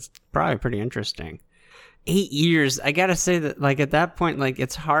perspectives. It's probably pretty interesting. 8 years. I gotta say that, like, at that point, like,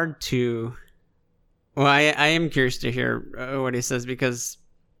 it's hard to... Well, I am curious to hear what he says, because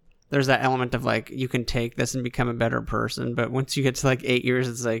there's that element of, like, you can take this and become a better person, but once you get to, like, 8 years,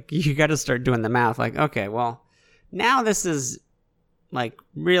 it's like, you gotta start doing the math. Like, okay, well, now this is, like,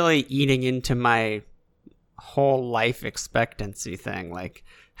 really eating into my whole life expectancy thing. Like,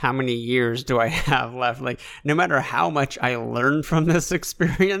 how many years do I have left? Like, no matter how much I learned from this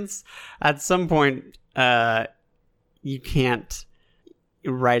experience, at some point, you can't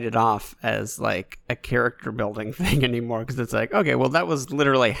write it off as like a character building thing anymore, because it's like, okay, well, that was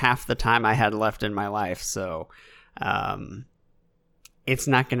literally half the time I had left in my life, so it's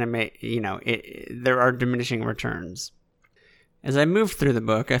not going to make, there are diminishing returns. As I moved through the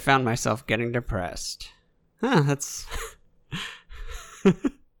book, I found myself getting depressed. That's...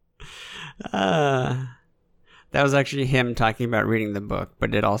 that was actually him talking about reading the book,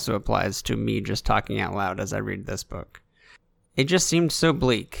 but it also applies to me just talking out loud as I read this book. It just seemed so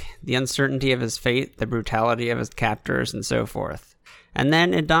bleak, the uncertainty of his fate, the brutality of his captors, and so forth. And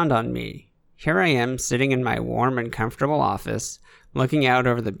then it dawned on me. Here I am, sitting in my warm and comfortable office, looking out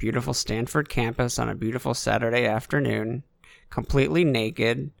over the beautiful Stanford campus on a beautiful Saturday afternoon, completely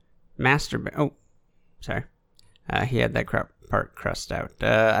naked, he had that part crossed out.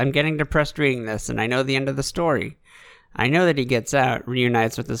 I'm getting depressed reading this, and I know the end of the story. I know that he gets out,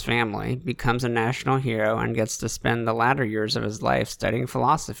 reunites with his family, becomes a national hero, and gets to spend the latter years of his life studying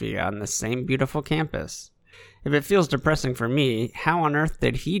philosophy on the same beautiful campus. If it feels depressing for me, how on earth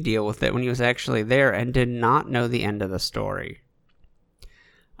did he deal with it when he was actually there and did not know the end of the story?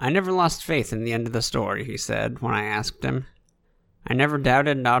 I never lost faith in the end of the story, he said, when I asked him. I never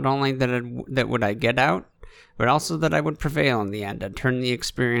doubted not only that would I get out, but also that I would prevail in the end and turn the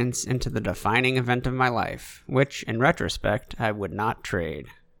experience into the defining event of my life, which, in retrospect, I would not trade.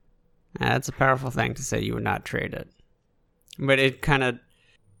 That's a powerful thing to say, you would not trade it. But it kind of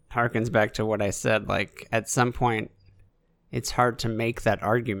harkens back to what I said, like, at some point, it's hard to make that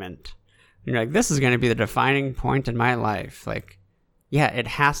argument. You're like, this is going to be the defining point in my life. Like, yeah, it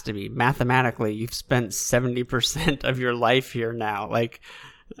has to be. Mathematically, you've spent 70% of your life here now. Like,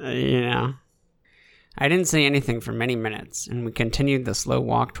 I didn't say anything for many minutes, and we continued the slow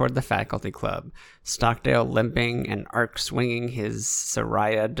walk toward the faculty club, Stockdale limping and Ark swinging his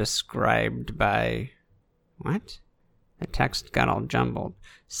Soraya described by... What? The text got all jumbled.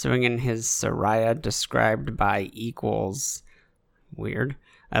 Swinging his Soraya described by equals... Weird.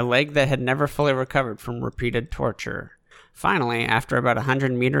 A leg that had never fully recovered from repeated torture. Finally, after about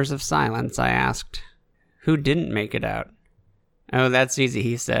 100 meters of silence, I asked, "Who didn't make it out?" "Oh, that's easy,"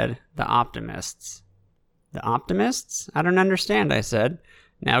 he said. "The optimists." "The optimists? I don't understand," I said,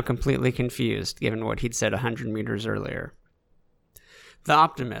 now completely confused, given what he'd said 100 meters earlier. "The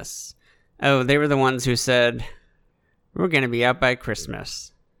optimists. Oh, they were the ones who said, 'We're going to be out by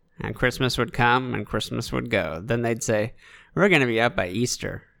Christmas.' And Christmas would come and Christmas would go. Then they'd say, 'We're going to be out by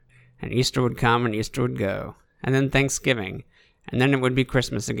Easter.' And Easter would come and Easter would go. And then Thanksgiving, and then it would be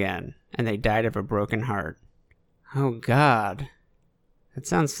Christmas again, and they died of a broken heart." Oh, God. That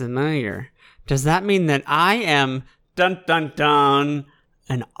sounds familiar. Does that mean that I am, dun dun dun,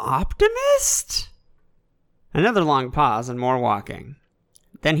 an optimist? Another long pause and more walking.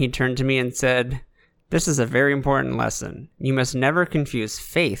 Then he turned to me and said, "This is a very important lesson. You must never confuse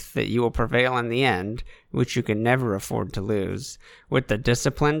faith that you will prevail in the end, which you can never afford to lose, with the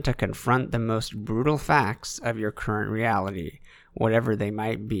discipline to confront the most brutal facts of your current reality, whatever they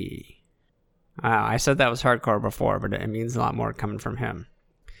might be." Wow, I said that was hardcore before, but it means a lot more coming from him.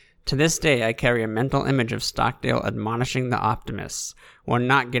 To this day, I carry a mental image of Stockdale admonishing the optimists, "We're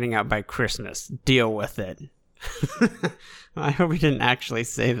not getting out by Christmas. Deal with it." I hope he didn't actually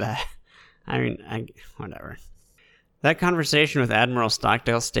say that. Whatever. That conversation with Admiral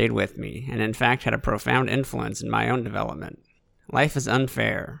Stockdale stayed with me, and in fact had a profound influence in my own development. Life is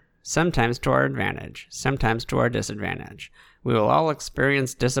unfair, sometimes to our advantage, sometimes to our disadvantage. We will all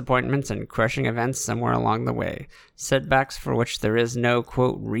experience disappointments and crushing events somewhere along the way, setbacks for which there is no,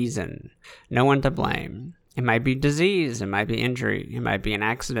 quote, reason, no one to blame. It might be disease, it might be injury, it might be an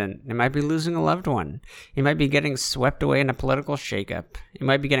accident, it might be losing a loved one, it might be getting swept away in a political shakeup, it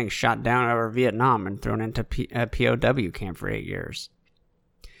might be getting shot down over Vietnam and thrown into a POW camp for 8 years.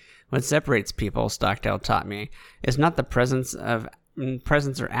 What separates people, Stockdale taught me, is not the presence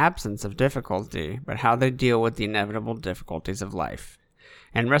or absence of difficulty, but how they deal with the inevitable difficulties of life.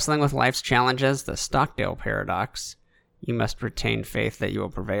 In wrestling with life's challenges, the Stockdale paradox, you must retain faith that you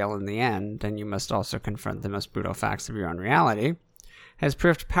will prevail in the end, and you must also confront the most brutal facts of your own reality, has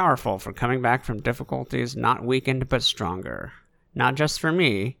proved powerful for coming back from difficulties not weakened but stronger. Not just for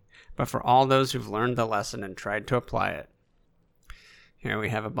me, but for all those who've learned the lesson and tried to apply it. Here we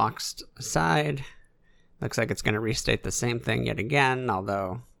have a boxed aside. Looks like it's going to restate the same thing yet again,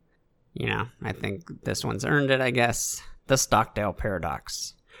 although, I think this one's earned it, I guess. The Stockdale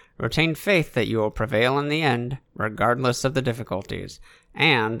paradox. Retain faith that you will prevail in the end, regardless of the difficulties,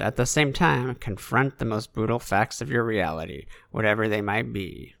 and, at the same time, confront the most brutal facts of your reality, whatever they might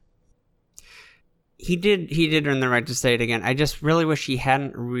be. He did earn the right to say it again. I just really wish he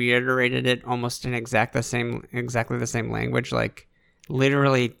hadn't reiterated it almost in exactly the same language, like,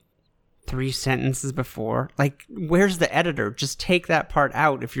 literally 3 sentences before. Like, where's the editor? Just take that part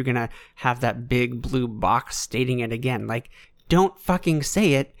out if you're gonna have that big blue box stating it again. Like, don't fucking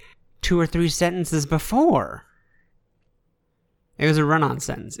say it 2 or 3 sentences before. It was a run-on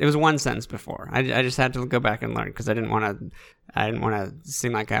sentence. It was 1 sentence before. I just had to go back and learn because I didn't want to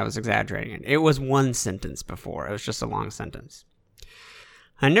seem like I was exaggerating it. It was 1 sentence before. It was just a long sentence.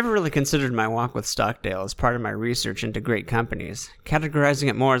 I never really considered my walk with Stockdale as part of my research into great companies, categorizing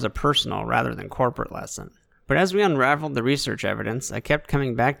it more as a personal rather than corporate lesson. But as we unraveled the research evidence, I kept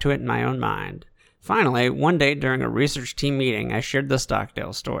coming back to it in my own mind. Finally, one day during a research team meeting, I shared the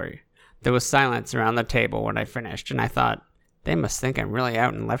Stockdale story. There was silence around the table when I finished, and I thought, they must think I'm really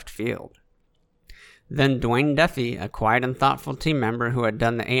out in left field. Then Dwayne Duffy, a quiet and thoughtful team member who had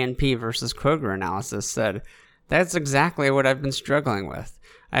done the A&P versus Kroger analysis, said, "That's exactly what I've been struggling with.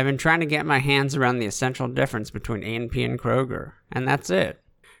 I've been trying to get my hands around the essential difference between A&P and Kroger, and that's it.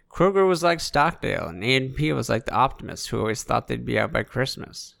 Kroger was like Stockdale, and A&P was like the optimists who always thought they'd be out by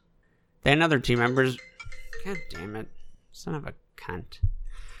Christmas." Then other team members... God damn it. Son of a cunt.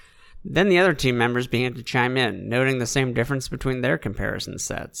 Then the other team members began to chime in, noting the same difference between their comparison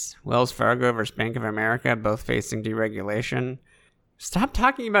sets. Wells Fargo versus Bank of America, both facing deregulation. Stop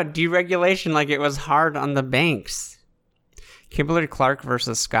talking about deregulation like it was hard on the banks. Kimberly-Clark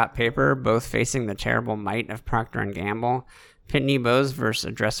versus Scott Paper, both facing the terrible might of Procter & Gamble. Pitney Bowes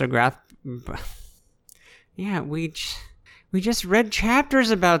versus Adressograph. Yeah, we just read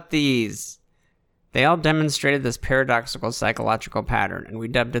chapters about these. They all demonstrated this paradoxical psychological pattern, and we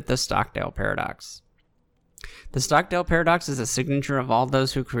dubbed it the Stockdale Paradox. The Stockdale Paradox is a signature of all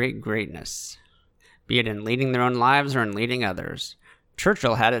those who create greatness, be it in leading their own lives or in leading others.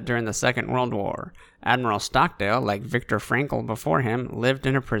 Churchill had it during the Second World War. Admiral Stockdale, like Viktor Frankl before him, lived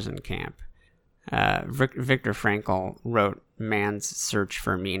in a prison camp. Viktor Frankl wrote Man's Search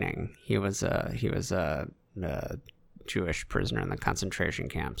for Meaning. He was a Jewish prisoner in the concentration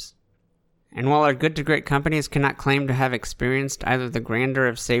camps. And while our good to great companies cannot claim to have experienced either the grandeur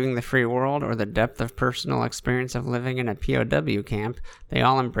of saving the free world or the depth of personal experience of living in a POW camp, they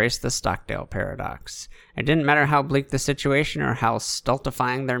all embraced the Stockdale Paradox. It didn't matter how bleak the situation or how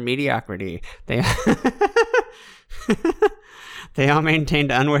stultifying their mediocrity. They all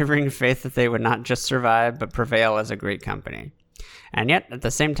maintained unwavering faith that they would not just survive, but prevail as a great company. And yet, at the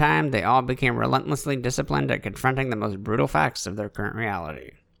same time, they all became relentlessly disciplined at confronting the most brutal facts of their current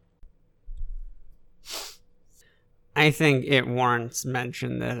reality. I think it warrants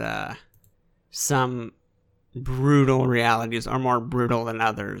mention that some brutal realities are more brutal than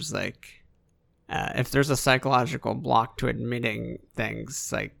others. Like, if there's a psychological block to admitting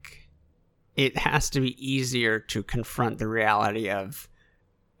things, like, it has to be easier to confront the reality of,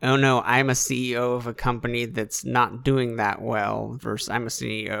 oh no, I'm a CEO of a company that's not doing that well, versus I'm a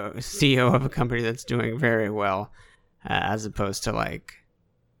CEO of a company that's doing very well, as opposed to like,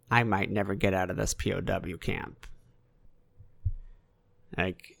 I might never get out of this POW camp.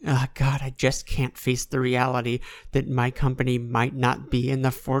 Like, oh God, I just can't face the reality that my company might not be in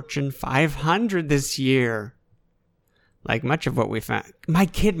the Fortune 500 this year. Like much of what we found, my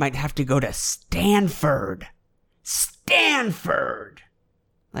kid might have to go to Stanford. Stanford!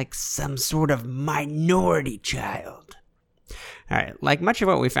 Like some sort of minority child. Alright, like much of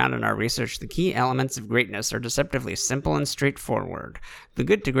what we found in our research, the key elements of greatness are deceptively simple and straightforward. The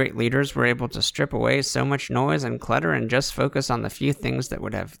good to great leaders were able to strip away so much noise and clutter and just focus on the few things that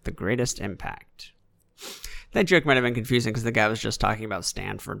would have the greatest impact. That joke might have been confusing because the guy was just talking about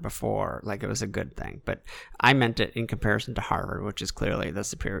Stanford before, like it was a good thing, but I meant it in comparison to Harvard, which is clearly the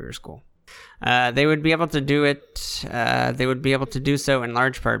superior school. They would be able to do it. They would be able to do so in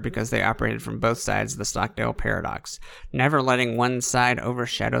large part because they operated from both sides of the Stockdale Paradox, never letting one side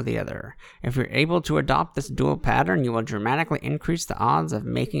overshadow the other. If you're able to adopt this dual pattern, you will dramatically increase the odds of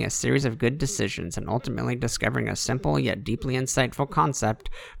making a series of good decisions and ultimately discovering a simple yet deeply insightful concept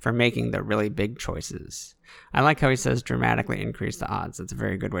for making the really big choices. I like how he says dramatically increase the odds. That's a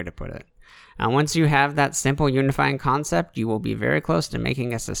very good way to put it. And once you have that simple unifying concept, you will be very close to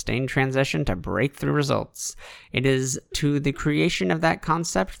making a sustained transition to breakthrough results. It is to the creation of that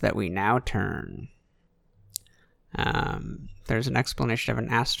concept that we now turn. There's an explanation of an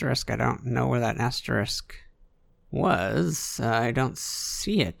asterisk. I don't know where that asterisk was. I don't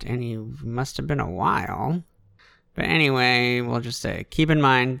see it. And must have been a while. But anyway, we'll just say, keep in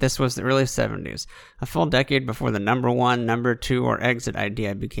mind, this was the early 70s, a full decade before the number one, number two, or exit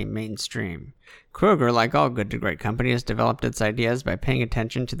idea became mainstream. Kroger, like all good to great companies, developed its ideas by paying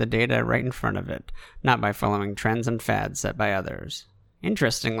attention to the data right in front of it, not by following trends and fads set by others.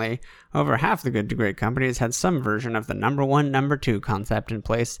 Interestingly, over half the good to great companies had some version of the number one, number two concept in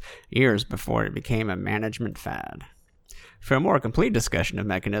place years before it became a management fad. For a more complete discussion of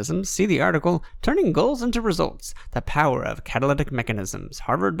mechanisms, see the article Turning Goals into Results, The Power of Catalytic Mechanisms,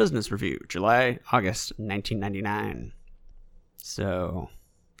 Harvard Business Review, July-August 1999. So,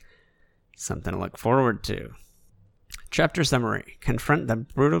 something to look forward to. Chapter Summary. Confront the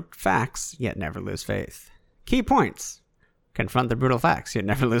brutal facts, yet never lose faith. Key points. Confront the brutal facts, yet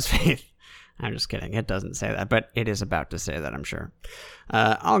never lose faith. I'm just kidding. It doesn't say that, but it is about to say that, I'm sure.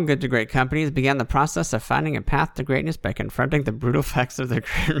 All good to great companies began the process of finding a path to greatness by confronting the brutal facts of their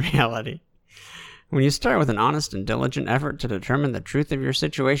current reality. When you start with an honest and diligent effort to determine the truth of your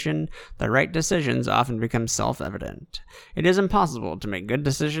situation, the right decisions often become self-evident. It is impossible to make good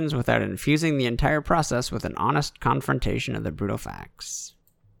decisions without infusing the entire process with an honest confrontation of the brutal facts.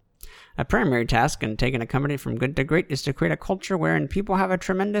 A primary task in taking a company from good to great is to create a culture wherein people have a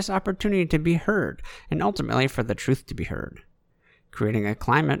tremendous opportunity to be heard, and ultimately for the truth to be heard. Creating a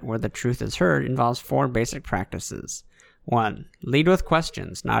climate where the truth is heard involves 4 basic practices. 1. Lead with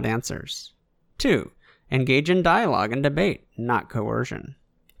questions, not answers. 2. Engage in dialogue and debate, not coercion.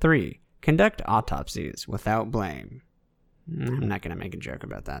 3. Conduct autopsies without blame. I'm not going to make a joke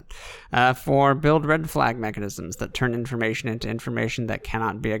about that. 4. Build red flag mechanisms that turn information into information that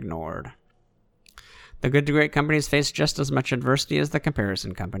cannot be ignored. The good to great companies faced just as much adversity as the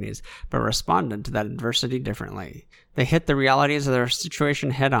comparison companies, but responded to that adversity differently. They hit the realities of their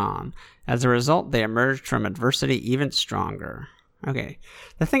situation head on. As a result, they emerged from adversity even stronger. Okay,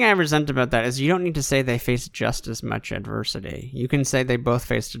 the thing I resent about that is you don't need to say they faced just as much adversity. You can say they both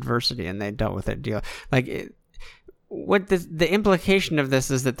faced adversity and they dealt with it. The implication of this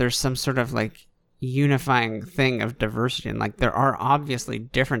is that there's some sort of like unifying thing of diversity, and like there are obviously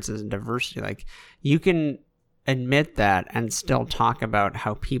differences in diversity. Like you can admit that and still talk about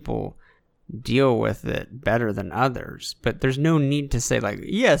how people deal with it better than others, but there's no need to say like,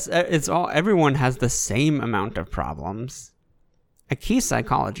 yes, everyone has the same amount of problems. A key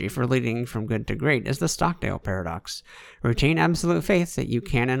psychology for leading from good to great is the Stockdale paradox. Retain absolute faith that you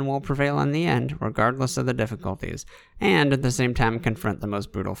can and will prevail in the end, regardless of the difficulties, and at the same time confront the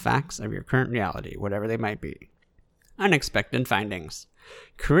most brutal facts of your current reality, whatever they might be. Unexpected findings.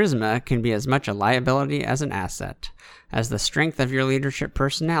 Charisma can be as much a liability as an asset, as the strength of your leadership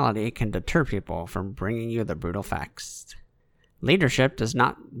personality can deter people from bringing you the brutal facts. Leadership does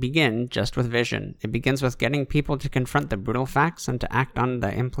not begin just with vision. It begins with getting people to confront the brutal facts and to act on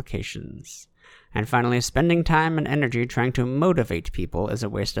the implications. And finally, spending time and energy trying to motivate people is a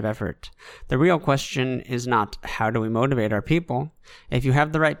waste of effort. The real question is not, how do we motivate our people? If you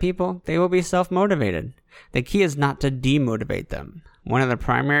have the right people, they will be self-motivated. The key is not to demotivate them. One of the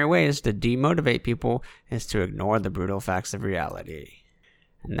primary ways to demotivate people is to ignore the brutal facts of reality.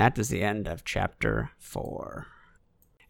 And that is the end of Chapter 4.